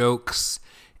the jokes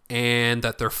and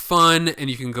that they're fun and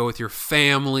you can go with your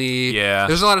family,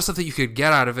 there's a lot of stuff that you could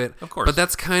get out of it. Of course. But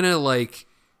that's kind of like,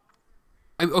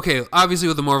 okay, obviously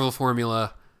with the Marvel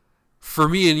formula, for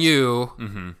me and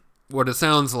you, what it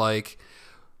sounds like,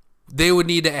 they would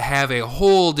need to have a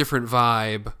whole different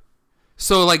vibe.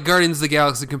 So like Guardians of the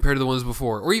Galaxy compared to the ones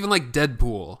before, or even like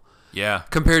Deadpool. Yeah.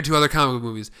 Compared to other comic book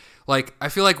movies. Like, I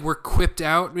feel like we're quipped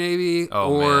out, maybe.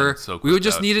 Oh, or man, so we would quipped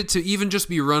just out. need it to even just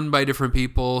be run by different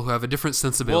people who have a different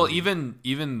sensibility. Well,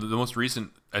 even the most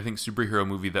recent, I think, superhero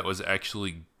movie that was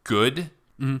actually good,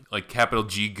 like capital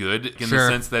G good, in the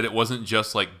sense that it wasn't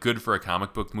just like good for a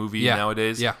comic book movie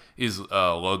nowadays, is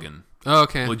Logan. Oh,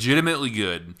 okay. Legitimately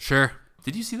good. Sure.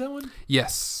 Did you see that one?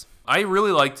 Yes. I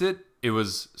really liked it. It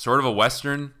was sort of a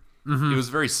Western. It was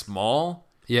very small.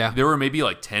 Yeah. There were maybe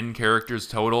like 10 characters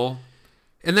total.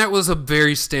 And that was a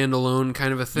very standalone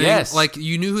kind of a thing. Yes. Like,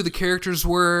 you knew who the characters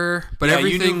were, but Yeah, you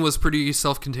everything knew- was pretty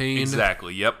self-contained.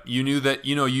 Exactly. Yep. You knew that.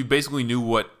 You basically knew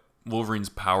what Wolverine's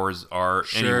powers are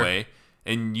anyway,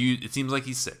 and it seems like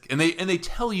he's sick. And they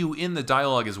tell you in the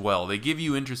dialogue as well. They give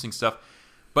you interesting stuff,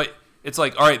 but it's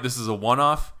like, all right, this is a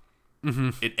one-off.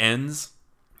 It ends.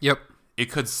 Yep. It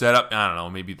could set up, I don't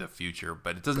know, maybe the future,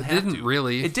 but it doesn't have didn't to.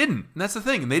 really. It didn't. And that's the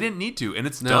thing. And they didn't need to. And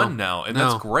it's No. done now. And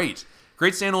No. that's great.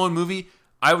 Great standalone movie.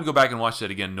 I would go back and watch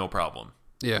that again, no problem.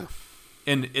 Yeah.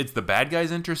 And it's the bad guys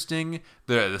interesting.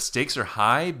 The stakes are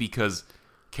high because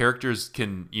characters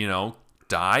can,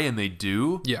 die, and they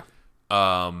do. Yeah.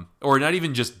 Or not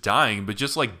even just dying, but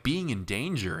just like being in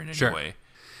danger in any way.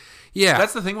 Yeah.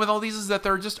 That's the thing with all these, is that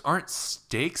there just aren't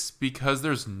stakes because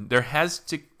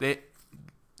it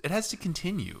has to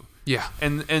continue. Yeah.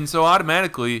 And so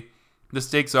automatically the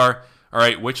stakes are, all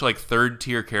right, which like third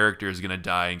tier character is gonna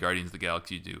die in Guardians of the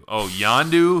Galaxy 2? Oh,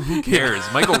 Yondu? Who cares?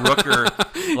 Michael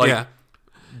Rooker, like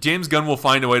James Gunn will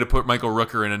find a way to put Michael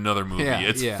Rooker in another movie.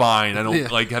 It's fine. I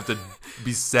don't have to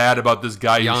be sad about this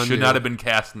guy who should not have been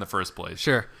cast in the first place.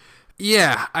 Sure.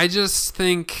 Yeah, I just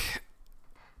think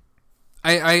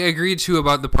I agree too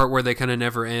about the part where they kind of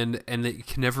never end and they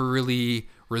can never really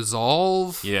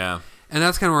resolve. Yeah. And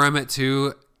that's kind of where I'm at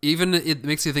too. Even it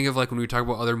makes me think of like when we talk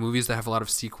about other movies that have a lot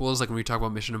of sequels, like when we talk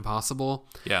about Mission Impossible.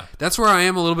 Yeah. That's where I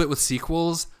am a little bit with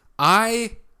sequels.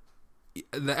 Actually,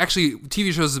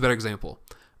 TV shows is a better example.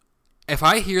 If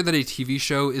I hear that a TV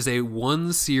show is a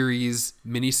one series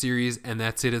miniseries and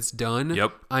that's it, it's done.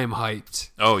 Yep. I am hyped.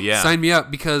 Oh yeah. Sign me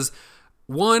up, because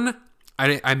one,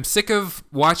 I'm sick of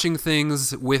watching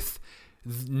things with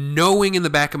knowing in the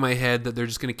back of my head that they're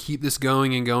just going to keep this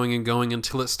going and going and going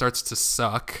until it starts to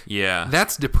suck. Yeah.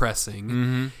 That's depressing.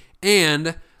 Mm-hmm.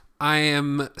 And I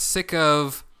am sick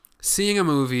of seeing a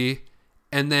movie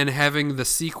and then having the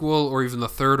sequel or even the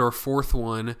third or fourth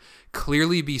one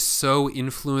clearly be so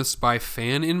influenced by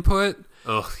fan input.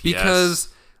 Ugh, because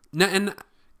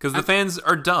because the fans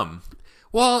are dumb.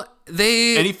 Well,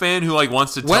 any fan who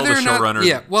wants to tell the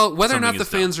showrunner, whether or not the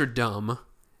fans are dumb,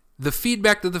 the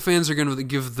feedback that the fans are going to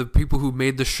give the people who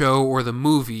made the show or the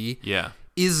movie,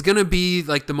 is going to be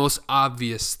like the most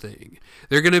obvious thing.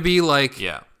 They're going to be like,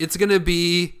 it's going to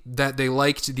be that they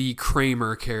liked the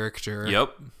Kramer character.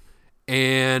 Yep.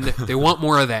 And they want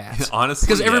more of that. Honestly,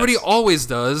 because everybody always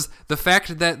does. The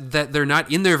fact that they're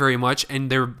not in there very much and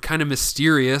they're kind of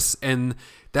mysterious, and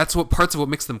that's what parts of what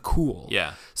makes them cool.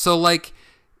 Yeah. So like,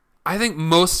 I think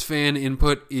most fan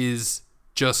input is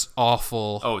just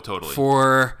awful. Oh, totally.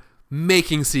 For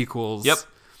making sequels. Yep.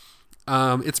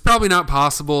 It's probably not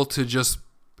possible to just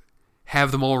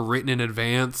have them all written in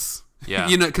advance. Yeah.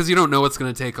 Because you don't know what's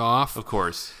going to take off. Of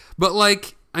course. But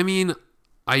like, I mean,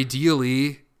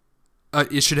 ideally,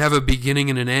 it should have a beginning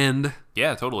and an end.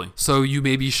 Yeah, totally. So you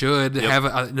maybe should have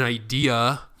an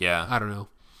idea. Yeah. I don't know.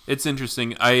 It's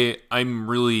interesting.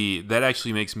 That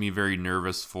actually makes me very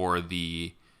nervous for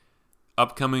the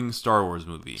upcoming Star Wars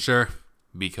movie. Sure.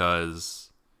 Because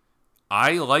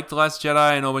I liked The Last Jedi.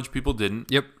 I know a bunch of people didn't.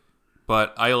 Yep.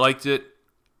 But I liked it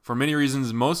for many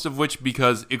reasons, most of which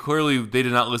because they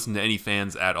did not listen to any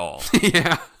fans at all.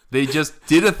 Yeah. They just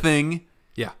did a thing.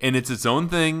 Yeah. And it's its own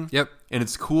thing. Yep. And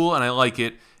it's cool and I like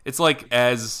it. It's like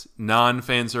as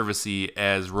non-fan servicey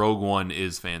as Rogue One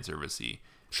is fan servicey.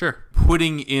 Sure.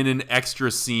 Putting in an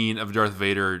extra scene of Darth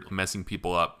Vader messing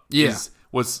people up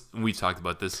we talked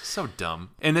about this, so dumb.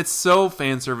 And it's so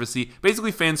fan servicey.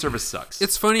 Basically, fan service sucks.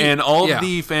 It's funny. And all of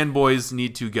the fanboys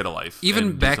need to get a life.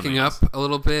 Even backing up a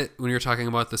little bit when you're talking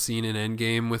about the scene in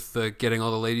Endgame with the getting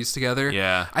all the ladies together.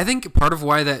 Yeah. I think part of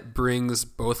why that brings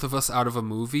both of us out of a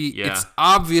movie, it's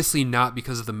obviously not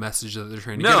because of the message that they're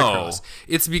trying to get across.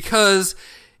 It's because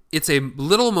it's a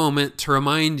little moment to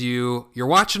remind you you're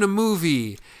watching a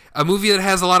movie that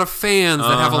has a lot of fans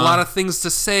that have a lot of things to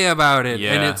say about it.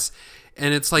 Yeah.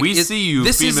 And it's like... We see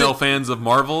you, female fans of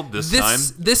Marvel, this time.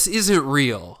 This isn't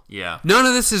real. Yeah. None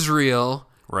of this is real.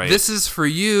 Right. This is for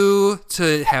you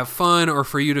to have fun or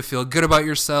for you to feel good about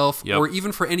yourself or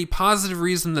even for any positive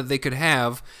reason that they could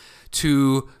have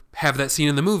to have that scene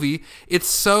in the movie. It's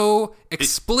so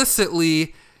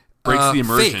explicitly... breaks the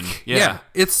immersion. Fake. Yeah.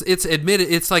 It's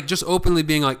admitted. It's like just openly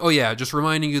being like, oh yeah, just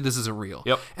reminding you this isn't real.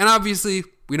 Yep. And obviously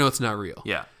we know it's not real.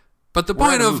 Yeah. But the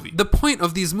point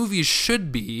of these movies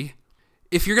should be,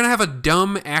 if you're going to have a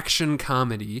dumb action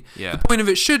comedy, the point of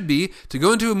it should be to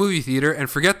go into a movie theater and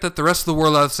forget that the rest of the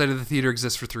world outside of the theater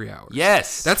exists for 3 hours.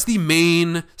 Yes. That's the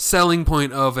main selling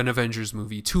point of an Avengers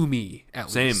movie, to me,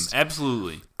 at least. Same.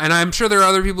 Absolutely. And I'm sure there are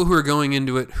other people who are going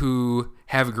into it who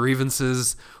have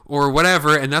grievances or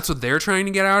whatever, and that's what they're trying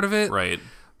to get out of it. Right.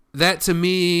 That, to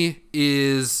me,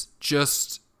 is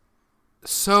just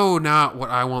so not what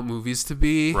I want movies to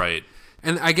be. Right.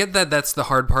 And I get that that's the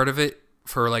hard part of it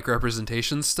for like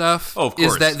representation stuff. Oh, of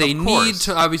course. Is that they need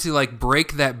to obviously like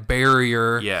break that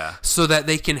barrier so that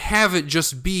they can have it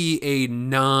just be a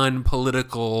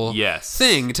non-political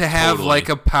thing to have like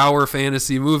a power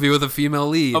fantasy movie with a female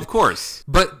lead. Of course.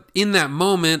 But in that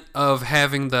moment of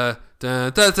having the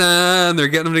dun, dun, dun, they're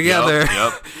getting them together.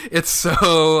 Yep. It's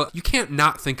so you can't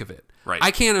not think of it. Right.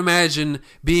 I can't imagine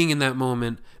being in that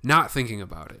moment not thinking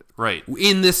about it. Right.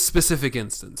 In this specific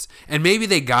instance. And maybe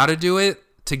they got to do it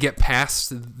to get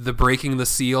past the breaking the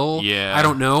seal. Yeah. I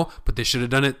don't know, but they should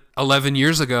have done it 11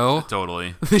 years ago.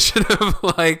 Totally. They should have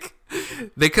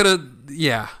they could have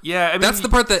Yeah, I mean, that's the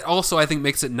part that also I think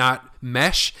makes it not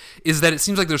mesh, is that it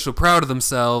seems like they're so proud of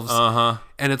themselves.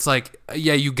 And it's like,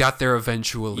 yeah, you got there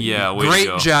eventually. Yeah, way great to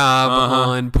go. job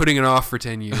on putting it off for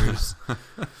 10 years.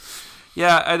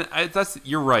 Yeah, and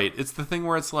you're right. It's the thing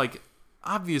where it's like,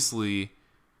 obviously,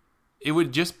 it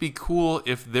would just be cool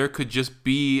if there could just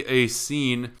be a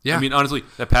scene. Yeah. I mean, honestly,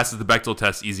 that passes the Bechdel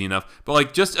test easy enough. But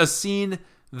like, just a scene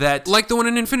that, like the one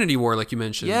in Infinity War, like you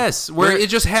mentioned. Yes, where it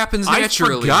just happens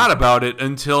naturally. I forgot about it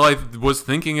until I was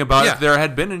thinking about if there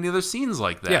had been any other scenes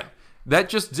like that. Yeah. That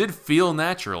just did feel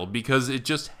natural because it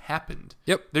just happened.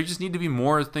 Yep. There just need to be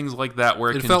more things like that where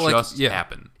it can felt just like,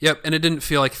 happen. Yep, and it didn't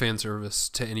feel like fan service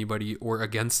to anybody or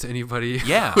against anybody.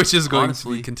 Yeah. Which is going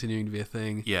honestly, to be continuing to be a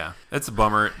thing. Yeah, that's a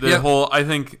bummer. I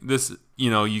think this,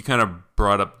 you kind of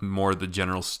brought up more the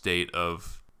general state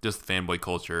of just fanboy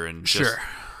culture and just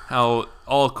how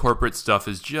all corporate stuff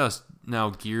is just now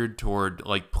geared toward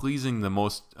like pleasing the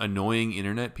most annoying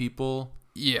internet people.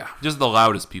 Yeah. Just the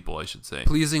loudest people, I should say.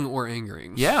 Pleasing or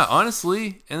angering. Yeah,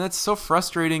 honestly. And that's so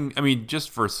frustrating. I mean, just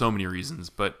for so many reasons.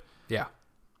 But Yeah.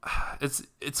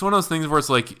 it's one of those things where it's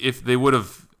like if they would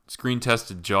have screen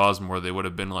tested Jaws more, they would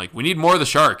have been like, we need more of the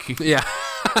shark. Yeah.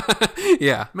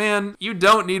 Yeah. Man, you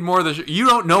don't need more of the You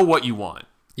don't know what you want,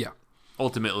 Yeah.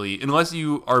 ultimately, unless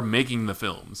you are making the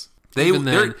films. Even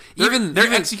then,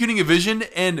 They're executing a vision,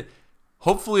 and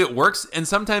hopefully it works. And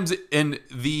sometimes,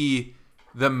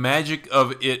 the magic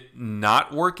of it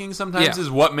not working sometimes is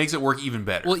what makes it work even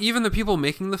better. Well, even the people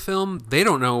making the film, they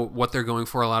don't know what they're going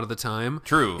for a lot of the time.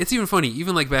 True. It's even funny,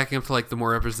 even like backing up to like the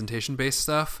more representation-based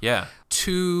stuff. Yeah.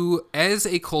 To, as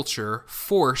a culture,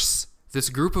 force this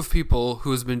group of people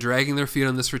who has been dragging their feet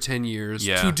on this for 10 years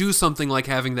to do something like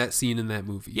having that scene in that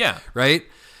movie. Yeah. Right?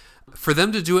 For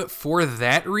them to do it for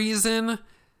that reason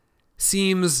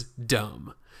seems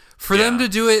dumb. For them to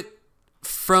do it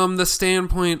from the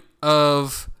standpoint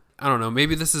of, I don't know,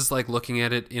 maybe this is like looking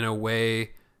at it in a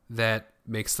way that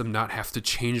makes them not have to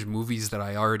change movies that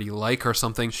I already like or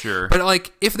something. Sure. But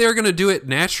like, if they're going to do it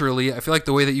naturally, I feel like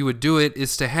the way that you would do it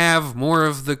is to have more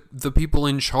of the people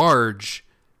in charge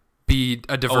be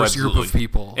a diverse group of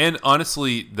people. And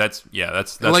honestly, that's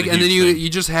like, and then you you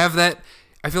just have that.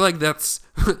 I feel like that's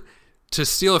to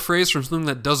steal a phrase from something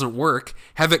that doesn't work,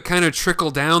 have it kind of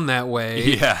trickle down that way.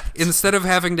 Yeah. Instead of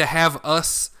having to have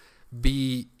us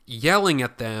be yelling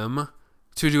at them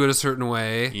to do it a certain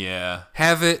way. Yeah.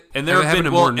 Have it And there have in been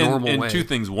a more normal and way. two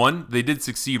things. One, they did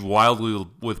succeed wildly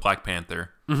with Black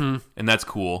Panther, and that's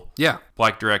cool. Yeah.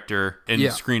 Black director and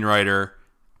screenwriter,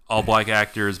 all black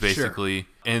actors basically,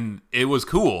 and it was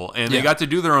cool. And they got to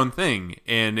do their own thing,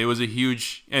 and it was a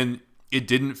huge and. It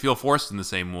didn't feel forced in the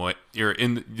same way, or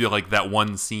in like that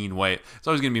one scene way. It's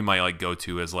always gonna be my like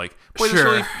go-to as like, boy, this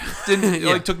really didn't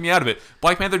like took me out of it.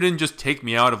 Black Panther didn't just take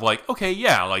me out of like, okay,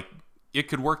 yeah, like it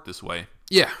could work this way.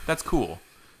 Yeah, that's cool.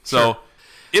 So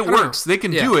it works. They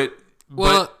can do it.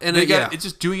 Well, but and it's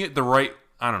just doing it the right.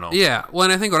 I don't know. Yeah. Well,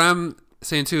 and I think what I'm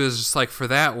saying too is just like for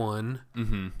that one,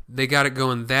 they got it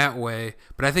going that way.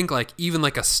 But I think like even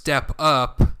like a step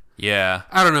up. Yeah,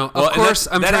 I don't know. Of course,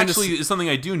 I'm that trying actually to. Is something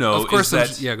I do know. Of course,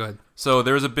 is that, yeah. Go ahead. So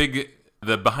there was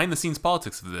the behind the scenes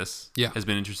politics of this. Has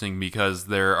been interesting because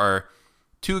there are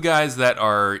two guys that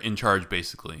are in charge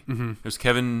basically. There's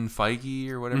Kevin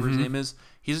Feige or whatever his name is.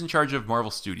 He's in charge of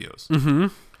Marvel Studios.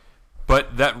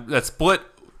 But that split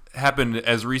happened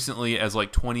as recently as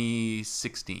like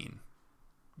 2016.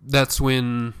 That's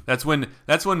when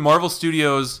Marvel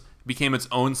Studios became its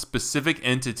own specific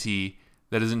entity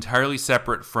that is entirely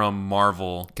separate from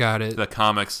Marvel. Got it. The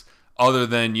comics, other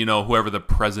than, whoever the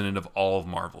president of all of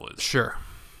Marvel is. Sure.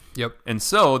 Yep. And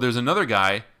so there's another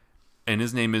guy, and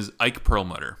his name is Ike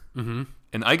Perlmutter.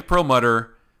 And Ike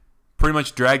Perlmutter pretty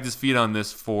much dragged his feet on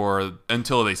this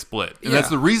until they split. And that's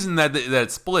the reason that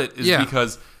it split is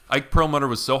because Ike Perlmutter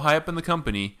was so high up in the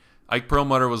company. Ike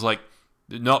Perlmutter was like,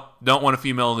 nope, don't want a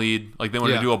female lead. Like they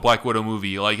wanted to do a Black Widow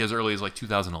movie like as early as like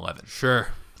 2011. Sure.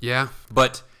 Yeah.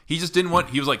 But he just didn't want.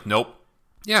 He was like, nope.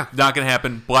 Yeah. Not gonna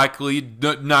happen. Black lead,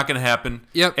 not gonna happen.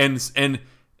 Yep. And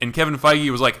Kevin Feige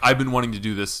was like, I've been wanting to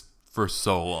do this for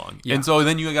so long. And so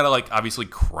then you gotta like obviously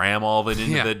cram all of it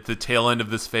into the tail end of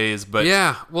this phase. But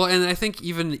well, and I think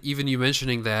even you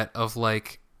mentioning that of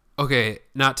like, okay,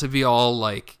 not to be all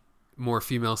like more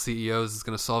female CEOs is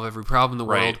gonna solve every problem in the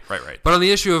world. Right. But on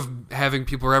the issue of having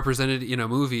people represented in a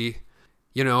movie,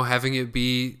 having it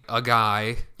be a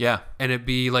guy. Yeah. And it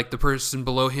be like the person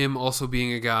below him also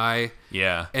being a guy.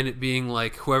 Yeah. And it being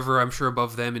like whoever I'm sure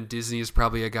above them in Disney is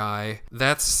probably a guy.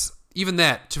 That's even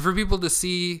that for people to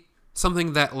see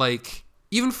something that like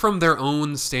even from their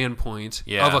own standpoint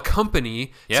of a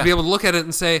company to be able to look at it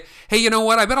and say, hey, you know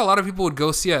what? I bet a lot of people would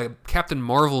go see a Captain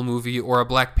Marvel movie or a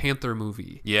Black Panther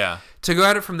movie. Yeah. To go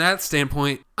at it from that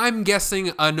standpoint, I'm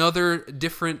guessing another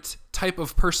different type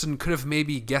of person could have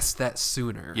maybe guessed that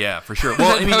sooner. Yeah, for sure.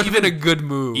 Well, I mean, even a good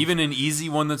move. Even an easy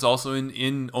one that's also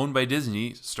in owned by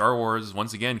Disney, Star Wars.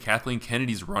 Once again, Kathleen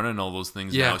Kennedy's running all those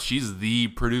things now. She's the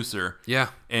producer. Yeah,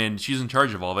 and she's in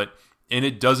charge of all of it. And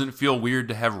it doesn't feel weird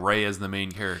to have Rey as the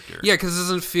main character. Yeah, because it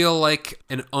doesn't feel like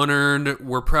an unearned,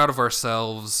 we're proud of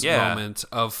ourselves moment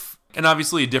of... And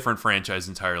obviously a different franchise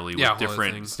entirely with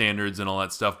different standards and all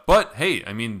that stuff. But, hey,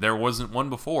 I mean, there wasn't one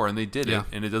before, and they did it,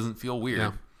 and it doesn't feel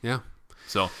weird. Yeah.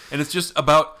 So, and it's just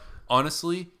about,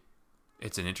 honestly,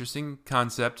 it's an interesting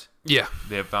concept. Yeah.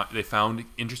 They found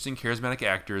interesting, charismatic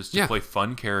actors to play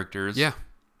fun characters. Yeah.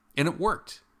 And it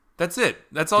worked. That's it.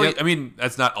 That's all. I mean,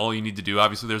 that's not all you need to do.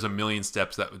 Obviously, there's a million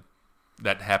steps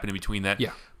that happen in between that.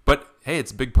 Yeah. But hey,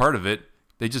 it's a big part of it.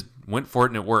 They just went for it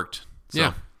and it worked. So,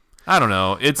 Yeah. I don't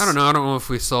know. I don't know. I don't know if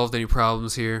we solved any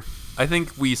problems here. I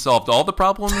think we solved all the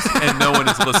problems, and no one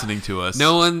is listening to us.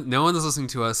 No one is listening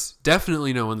to us.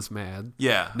 Definitely no one's mad.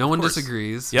 Yeah. No of one course.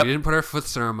 disagrees. Yep. We didn't put our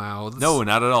foots in our mouths. No,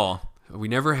 not at all. We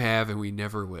never have, and we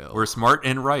never will. We're smart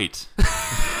and right.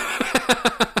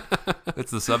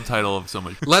 That's the subtitle of so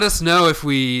much. Let us know if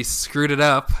we screwed it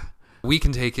up. We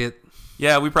can take it.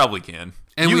 Yeah, we probably can.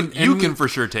 And you we- and can we- for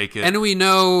sure take it. And we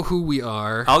know who we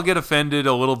are. I'll get offended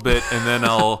a little bit, and then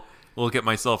I'll look at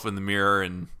myself in the mirror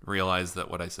and realize that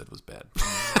what I said was bad.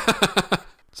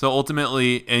 So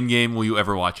ultimately, Endgame, will you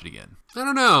ever watch it again? I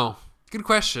don't know. Good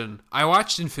question. I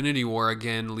watched Infinity War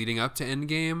again leading up to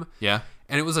Endgame, Yeah?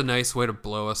 and it was a nice way to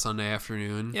blow a Sunday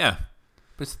afternoon. Yeah.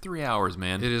 But it's 3 hours,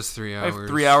 man. It is 3 If hours. I have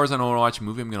 3 hours and I want to watch a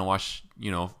movie, I'm going to watch,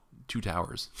 2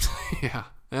 Towers. Yeah,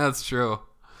 that's true.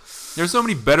 There's so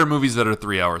many better movies that are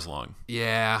 3 hours long.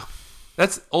 Yeah.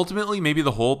 That's ultimately maybe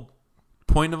the whole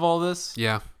point of all this.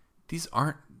 Yeah. These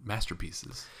aren't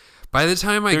masterpieces. By the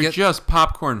time I They're get... just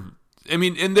popcorn. I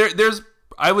mean, and there's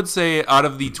I would say out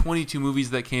of the 22 movies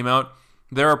that came out,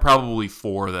 there are probably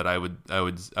 4 that I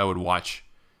would watch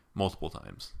multiple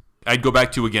times. I'd go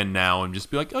back to again now and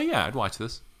just be like, oh yeah, I'd watch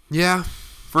this. Yeah.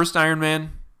 First Iron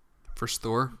Man, First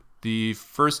Thor. the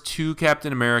first 2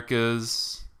 Captain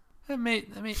Americas.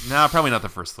 No, probably not the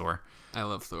first Thor. I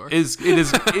love Thor. It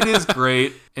is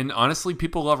great, and honestly,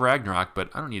 people love Ragnarok, but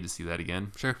I don't need to see that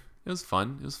again. Sure. It was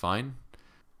fun. It was fine.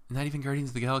 Not even Guardians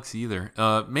of the Galaxy either.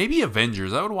 Maybe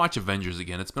Avengers. I would watch Avengers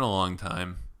again. It's been a long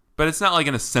time. But it's not like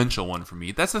an essential one for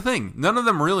me. That's the thing. None of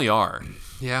them really are.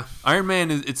 Yeah. Iron Man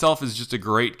itself is just a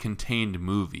great contained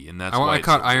movie, and that's why I it's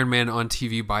caught so Iron Man on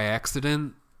TV by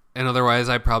accident, and otherwise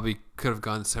I probably could have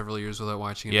gone several years without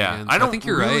watching it yeah, again. I So don't think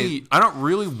you're really, right. I don't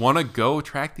really want to go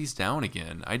track these down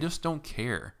again. I just don't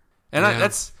care, and Yeah.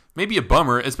 that's maybe a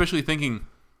bummer, especially thinking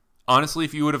honestly,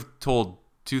 if you would have told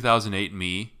 2008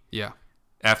 me Yeah.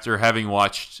 after having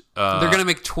watched They're going to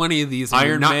make 20 of these, and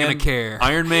you're not going to care.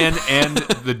 Iron Man and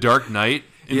The Dark Knight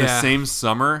in the Yeah. same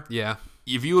summer. Yeah.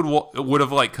 If you would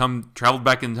have like traveled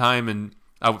back in time, and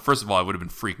first of all, I would have been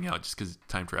freaking out just because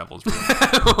time travel is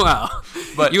really Wow.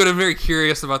 But- you would have been very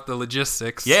curious about the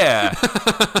logistics. yeah.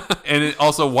 And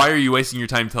also, why are you wasting your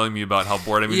time telling me about how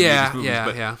bored I'm going to be with these movies? Yeah,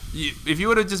 But yeah. If you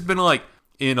would have just been like,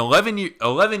 in 11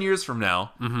 years from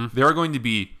now, Mm-hmm. there are going to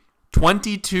be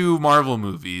 22 Marvel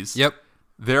movies. Yep.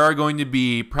 There are going to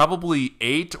be probably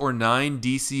 8 or 9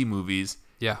 DC movies.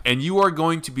 Yeah. And you are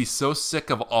going to be so sick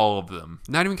of all of them.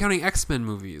 Not even counting X-Men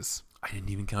movies. I didn't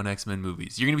even count X-Men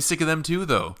movies. You're going to be sick of them too,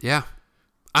 though. Yeah.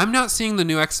 I'm not seeing the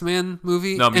new X-Men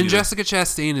movie, No, me and neither. Jessica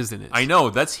Chastain is in it. I know.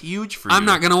 That's huge for you. I'm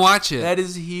not going to watch it. That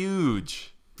is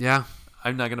huge. Yeah.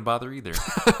 I'm not going to bother either.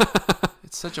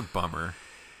 It's such a bummer.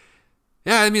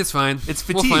 Yeah, I mean, it's fine. It's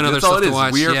We'll fatigue. find other That's all stuff it to is.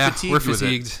 watch. We are yeah, fatigued we're with it.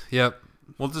 fatigued. Yep.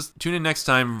 We'll just tune in next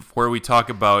time where we talk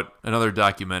about another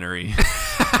documentary.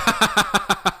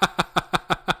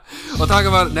 We'll talk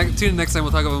about tune in next time.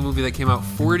 We'll talk about a movie that came out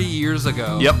 40 years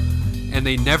ago. Yep. And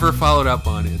they never followed up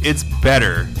on it. It's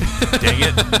better. Dang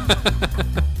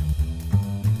it.